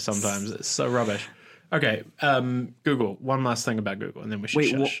delayed here sometimes. It's so rubbish. Okay, Google. One last thing about Google, and then we should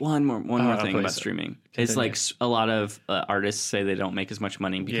Wait, shush. one more thing please. about streaming. It's like a lot of artists say they don't make as much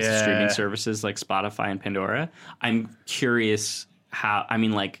money because of Yeah. streaming services like Spotify and Pandora. I'm curious how. I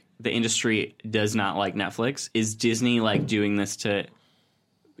mean, like the industry does not like Netflix. Is Disney like doing this to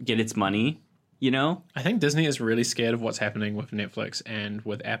get its money? I think Disney is really scared of what's happening with Netflix and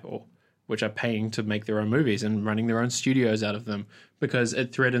with Apple, which are paying to make their own movies and running their own studios out of them because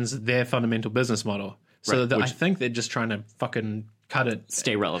it threatens their fundamental business model. So Right, I think they're just trying to fucking cut it.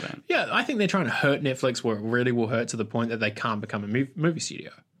 Stay relevant. Yeah, I think they're trying to hurt Netflix where it really will hurt to the point that they can't become a movie studio.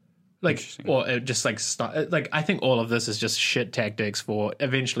 Like, or it just like start. Like, I think all of this is just shit tactics for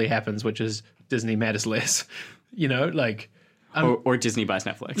eventually happens, which is Disney matters less. Like. Or Disney buys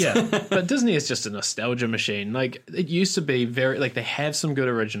Netflix. Yeah, but Disney is just a nostalgia machine. Like it used to be very like they have some good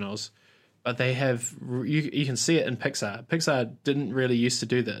originals, but they have you can see it in Pixar. Pixar didn't really used to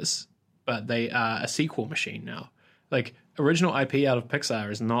do this, but they are a sequel machine now. Like original IP out of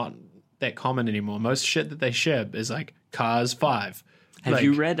Pixar is not that common anymore. Most shit that they ship is like Cars 5. Have like,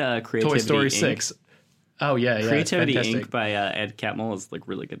 you read Creativity Toy Story Inc? 6? Oh yeah, yeah. Creativity it's fantastic. Inc. by Ed Catmull is like a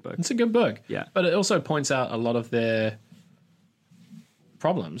really good book. It's a good book. Yeah. But it also points out a lot of their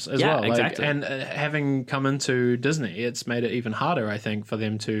problems as Yeah, well. Like, exactly. and having come into Disney, it's made it even harder, I think, for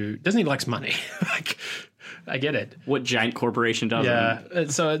them to. Disney likes money. Like, I get it. What giant corporation doesn't? Yeah.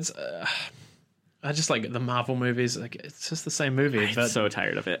 So it's. I just like the Marvel movies. Like it's just the same movie, I'm but so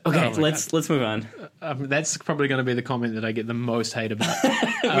tired of it. Okay, Oh my let's move on. that's probably going to be the comment that I get the most hate about.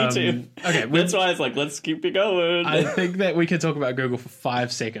 Me too. Okay, That's why it's like, let's keep it going. I think that we could talk about Google for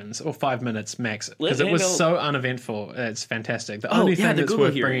 5 seconds or 5 minutes max because it was so uneventful. It's fantastic. The only thing the that's Google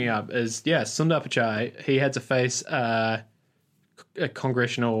worth hearing. bringing up is Sundar Pichai. He had to face a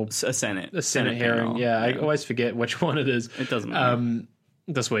congressional a Senate hearing. panel. Yeah, I always forget which one it is. It doesn't matter.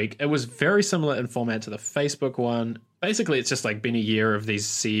 This week it was very similar in format to the Facebook one. Basically, it's just like been a year of these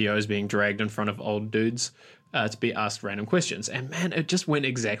CEOs being dragged in front of old dudes to be asked random questions. And man, it just went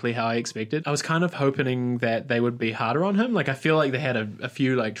exactly how I expected. I was kind of hoping that they would be harder on him. Like, I feel like they had a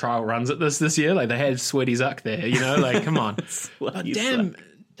few like trial runs at this year. Like they had Sweaty Zuck there, like, come on. But damn,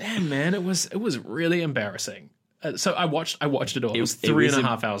 man, it was really embarrassing. So I watched it all. It was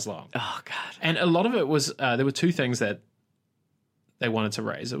 3.5 hours long. Oh god. And a lot of it was, there were two things that they wanted to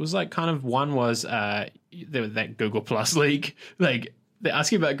raise. It was like kind of one was there was that Google Plus leak. Like they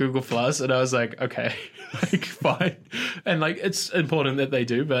ask you about Google Plus, and I was like, okay, like fine. And like it's important that they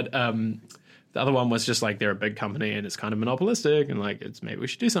do, but the other one was just like they're a big company and it's kind of monopolistic, and like it's maybe we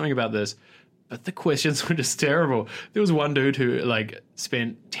should do something about this. But the questions were just terrible. There was one dude who like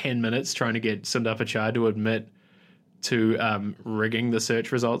spent 10 minutes trying to get Sundar Pichai to admit to rigging the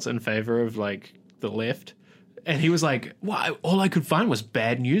search results in favor of like the left. And he was like, "Why? All I could find was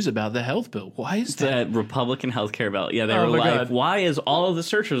bad news about the health bill. Why is that?" The Republican healthcare bill. Yeah, they Oh were my like, God. why is all of the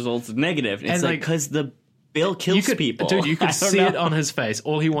search results negative? And it's And, like, like, because the bill kills people. Dude, you I could don't see know. it on his face.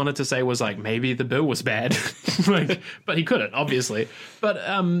 All he wanted to say was like, maybe the bill was bad. Like, but he couldn't, obviously. But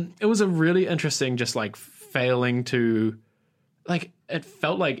it was a really interesting, just like failing to, like, it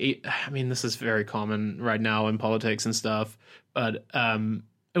felt like, I mean, this is very common right now in politics and stuff, but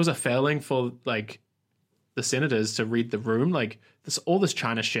it was a failing for like the senators to read the room. Like, there's all this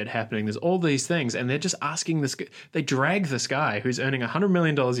China shit happening. There's all these things, and they're just asking this. They drag this guy who's earning $100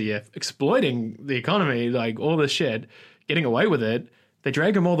 million a year, exploiting the economy, like all this shit, getting away with it. They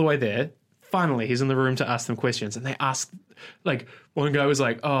drag him all the way there. Finally, he's in the room to ask them questions, and they ask, like, one guy was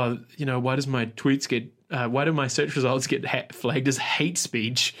like, "Oh, why does my tweets get why do my search results get flagged as hate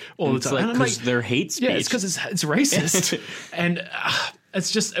speech all the It's time? like And I'm because they're hate speech. yeah, it's because it's racist. And it's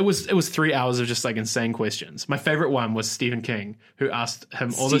just it was 3 hours of just like insane questions. My favorite one was Stephen King, who asked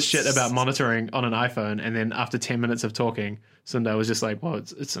him all this shit about monitoring on an iPhone, and then after 10 minutes of talking, Sundar was just like, well,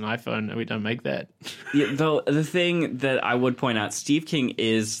 it's an iPhone and we don't make that. Yeah, though the thing that I would point out, Steve King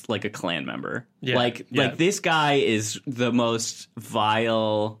is like a Klan member. Yeah, like this guy is the most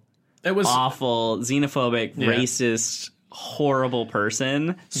vile, It was awful, xenophobic, racist, horrible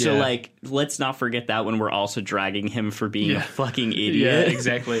person. So like, let's not forget that when we're also dragging him for being a fucking idiot. Yeah,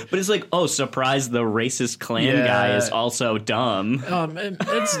 exactly. But it's like, oh, surprise! The racist Klan guy is also dumb.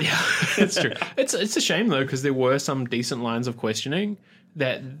 It's true. It's a shame though, because there were some decent lines of questioning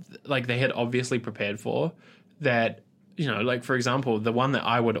that like they had obviously prepared for. That, you know, like for example, the one that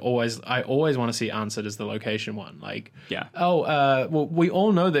I always want to see answered is the location one. Like, well, we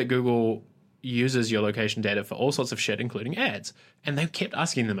all know that Google uses your location data for all sorts of shit, including ads, and they kept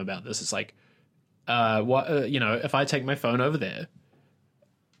asking them about this. It's like, you know, if I take my phone over there,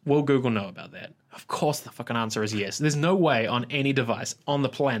 will Google know about that? Of course the fucking answer is yes. There's no way on any device on the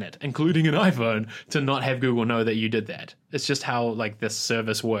planet, including an iPhone, to not have Google know that you did that. It's just how like this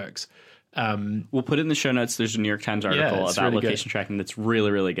service works. We'll put it in the show notes. There's a New York Times article about really location tracking that's really,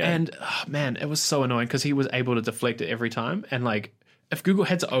 really good. And man, it was so annoying because he was able to deflect it every time. And like, if Google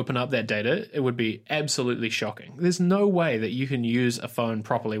had to open up that data, it would be absolutely shocking. There's no way that you can use a phone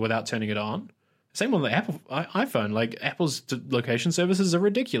properly without turning it on. Same on the Apple iPhone. Like, Apple's location services are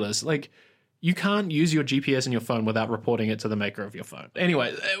ridiculous. Like, you can't use your GPS in your phone without reporting it to the maker of your phone. Anyway,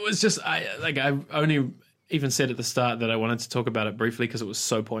 it was just I only even said at the start that I wanted to talk about it briefly because it was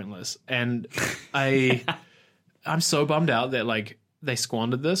so pointless. And I'm so bummed out that like they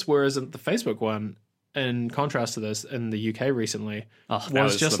squandered this, whereas the Facebook one, in contrast to this, in the UK recently,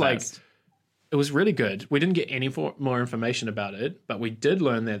 was just like, it was really good. We didn't get any more information about it, but we did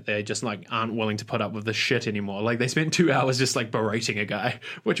learn that they just like aren't willing to put up with the shit anymore. Like they spent 2 hours just like berating a guy,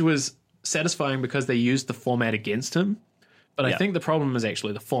 which was satisfying because they used the format against him. But I think the problem is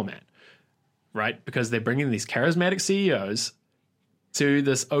actually the format, right? Because they're bringing these charismatic CEOs to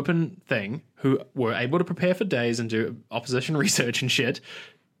this open thing who were able to prepare for days and do opposition research and shit,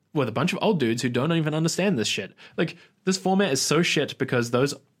 with a bunch of old dudes who don't even understand this shit. Like, this format is so shit because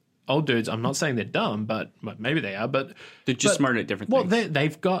those old dudes, I'm not saying they're dumb, but maybe they are, but they're just smart at different things. Well,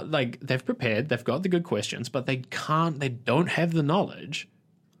 they've got, like, they've prepared, they've got the good questions, but they don't have the knowledge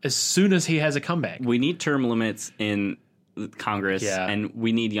as soon as he has a comeback. We need term limits in Congress, and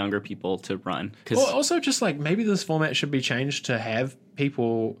we need younger people to run. Well, also just, like, maybe this format should be changed to have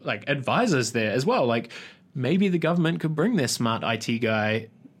people, like, advisors there as well. Like, maybe the government could bring their smart IT guy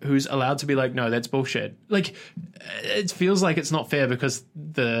who's allowed to be like, no, that's bullshit. Like, it feels like it's not fair because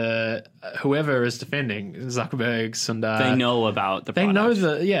whoever is defending Zuckerberg, Sundar, they know about the product.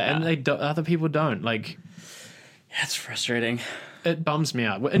 They know and other people don't. Like, it's frustrating. It bums me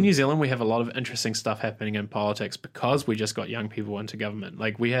out. In New Zealand, we have a lot of interesting stuff happening in politics because we just got young people into government.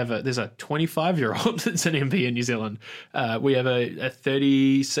 Like, there's a 25-year-old that's an MP in New Zealand. We have a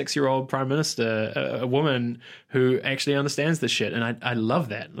 36-year-old prime minister, a woman who actually understands this shit, and I love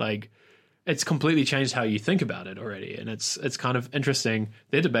that. Like, it's completely changed how you think about it already, and it's kind of interesting.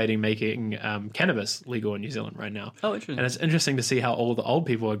 They're debating making cannabis legal in New Zealand right now. Oh, interesting. And it's interesting to see how all the old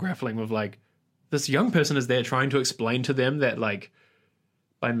people are grappling with, like, this young person is there trying to explain to them that, like,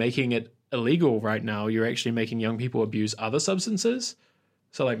 by making it illegal right now, you're actually making young people abuse other substances.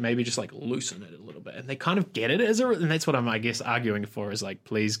 So, like, maybe just, like, loosen it a little bit. And they kind of get it and that's what I'm, I guess, arguing for is, like,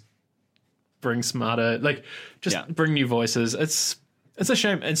 please bring smarter, like, just bring new voices. It's a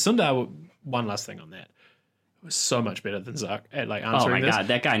shame. And Sundar, one last thing on that, was so much better than Zuck at, like, answering this. Oh, my God.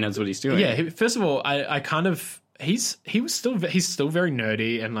 That guy knows what he's doing. Yeah. First of all, I kind of... He's still very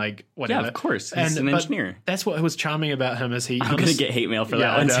nerdy and like whatever. Yeah, of course. He's an engineer. That's what was charming about him is I'm going to get hate mail for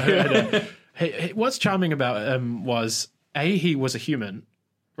that one too. I know. What's charming about him was he was a human,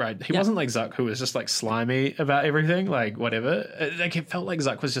 right? He wasn't like Zuck, who was just like slimy about everything, like whatever. Like it felt like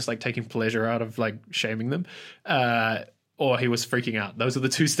Zuck was just like taking pleasure out of like shaming them, or he was freaking out. Those are the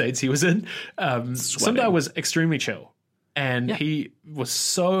two states he was in. Sundar was extremely chill. And he was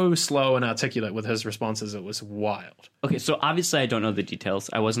so slow and articulate with his responses, it was wild. Okay, so obviously I don't know the details.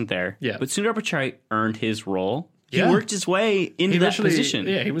 I wasn't there. Yeah. But Sundar Pichai earned his role. He worked his way into that position.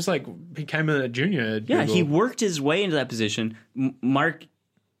 Yeah, he was like, he came in a junior. Yeah, he worked his way into that position. Mark,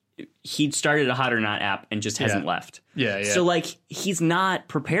 he'd started a Hot or Not app and just hasn't left. Yeah. So, like, he's not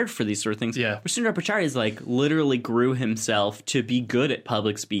prepared for these sort of things. Yeah. Where Sundar Pichai is, like, literally grew himself to be good at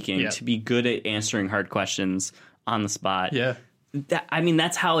public speaking, to be good at answering hard questions on the spot. Yeah.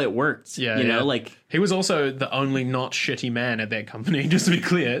 that's how it worked. Yeah, you know, yeah. like He was also the only not shitty man at that company, just to be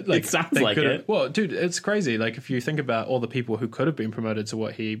clear. Like, It sounds they like could've- it. Well, dude, it's crazy. Like, if you think about all the people who could have been promoted to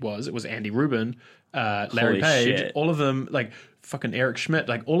what he was, it was Andy Rubin, Larry Holy Page, shit. all of them, like, fucking Eric Schmidt,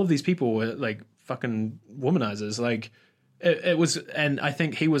 like, all of these people were, like, fucking womanizers. Like, it was, and I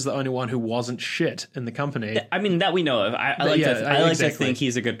think he was the only one who wasn't shit in the company. I mean, that we know of. I like yeah, to. I like to exactly. think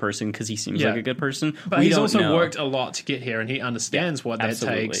he's a good person because he seems Yeah. like a good person. But we he's don't also know. worked a lot to get here, and he understands what that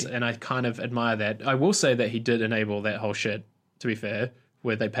absolutely. takes, and I kind of admire that. I will say that he did enable that whole shit, to be fair,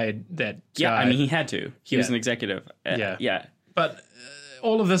 where they paid that Yeah, guy. I mean, he had to. He was Yeah. an executive. Yeah. Yeah. But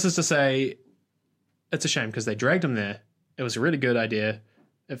all of this is to say, it's a shame because they dragged him there. It was a really good idea.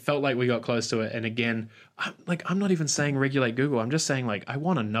 It felt like we got close to it. And again, I'm not even saying regulate Google. I'm just saying, like, I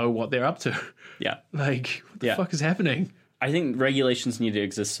want to know what they're up to. Yeah. Like, what the Yeah. fuck is happening? I think regulations need to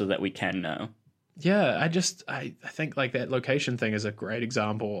exist so that we can know. Yeah, I think, like, that location thing is a great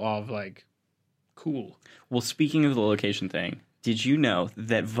example of, like, cool. Well, speaking of the location thing, did you know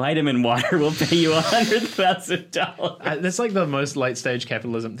that vitamin water will pay you $100,000? That's like the most late stage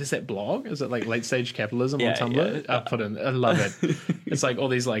capitalism. Is that blog? Is it like late stage capitalism on Yeah, Tumblr? yeah. I love it. It's like all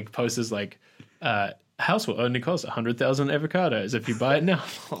these like posters like house will only cost 100,000 avocados if you buy it now.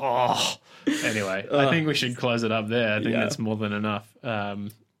 Oh. Anyway, I think we should close it up there. I think Yeah. that's more than enough.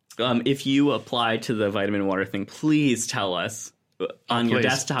 If you apply to the vitamin water thing, please tell us on your Please,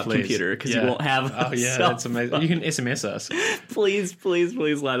 desktop please. computer because Yeah. you won't have. Oh yeah, cell that's amazing. You can SMS us. Please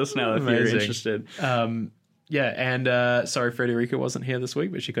let us know if you're Amazing. interested. Yeah, and sorry Frederica wasn't here this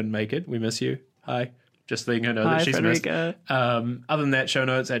week, but she couldn't make it. We miss you. Hi. Just letting her know Hi, that she's missed. Frederica. Other than that, show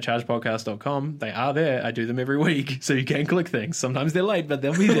notes at chargepodcast.com. They are there. I do them every week, so you can click things. Sometimes they're late, but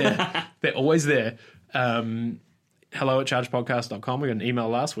they'll be there. They're always there. Hello at chargepodcast.com. We got an email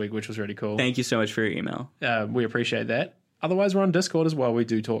last week, which was really cool. Thank you so much for your email. We appreciate that. Otherwise, we're on Discord as well. We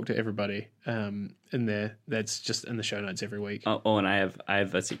do talk to everybody in there. That's just in the show notes every week. Oh, and I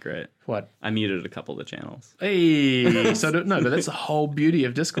have a secret. What? I muted a couple of the channels. Hey, but that's the whole beauty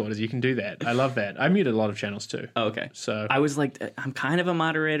of Discord is you can do that. I love that. I muted a lot of channels too. Oh, okay. So I was like, I'm kind of a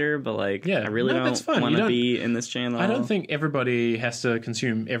moderator, but like, Yeah. I really No, that's don't fine. want You to don't- be in this channel. I don't think everybody has to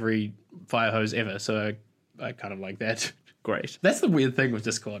consume every fire hose ever. So I kind of like that. Great. That's the weird thing with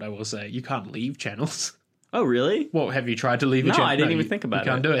Discord. I will say you can't leave channels. Oh, really? Well, have you tried to leave a No, channel? I didn't even think about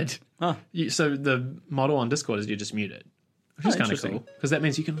You can't it. do it. Oh, So the model on Discord is you just mute it, which is kind of interesting. cool because that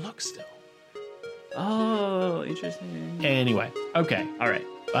means you can look still. oh, interesting. Anyway, okay. All right.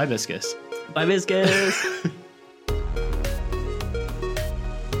 Bye, Viscous. Bye, Viscous.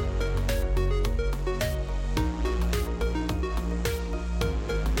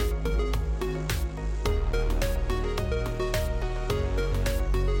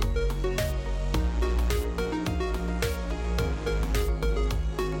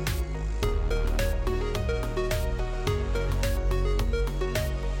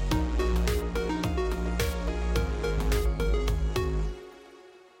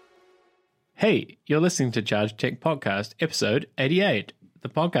 Hey, you're listening to Charge Tech Podcast, episode 88, the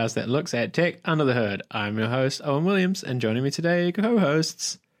podcast that looks at tech under the hood. I'm your host, Owen Williams, and joining me today,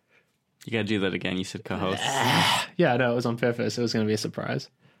 co-hosts. You got to do that again. You said co-host. Yeah, no, it was on purpose. It was going to be a surprise.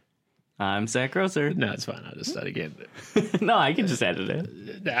 I'm Zach Grosser. No, it's fine. I'll just start again. No, I can just edit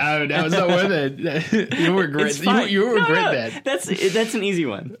it. No, it's not worth it. You'll regret, It's fine. you'll No, regret no, that. That's an easy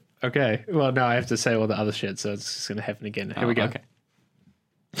one. Okay, well, now I have to say all the other shit, so it's just going to happen again. Here we go. Okay.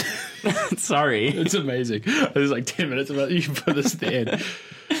 Sorry. It's amazing. There's like 10 minutes about you put this at the end.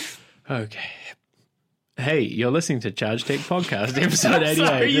 Okay. Hey, you're listening to Charge Tech Podcast, episode 88.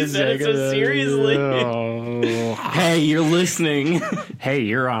 Sorry you said it so seriously. Oh. Hey, you're listening. Hey,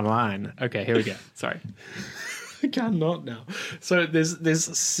 you're online. Okay, here we go. Sorry. I cannot now. So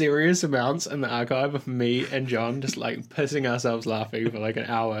there's serious amounts in the archive of me and John just like pissing ourselves laughing for like an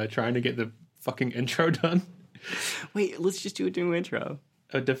hour trying to get the fucking intro done. Wait, let's just do a new intro.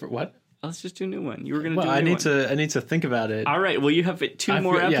 A different what? Let's just do a new one. You were going to Well, do a I new need one. to think about it. All right. Well, you have two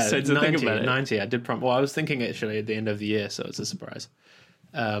more episodes to think about it. 90. I did well, I was thinking actually at the end of the year, so it's a surprise.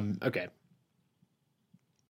 Okay.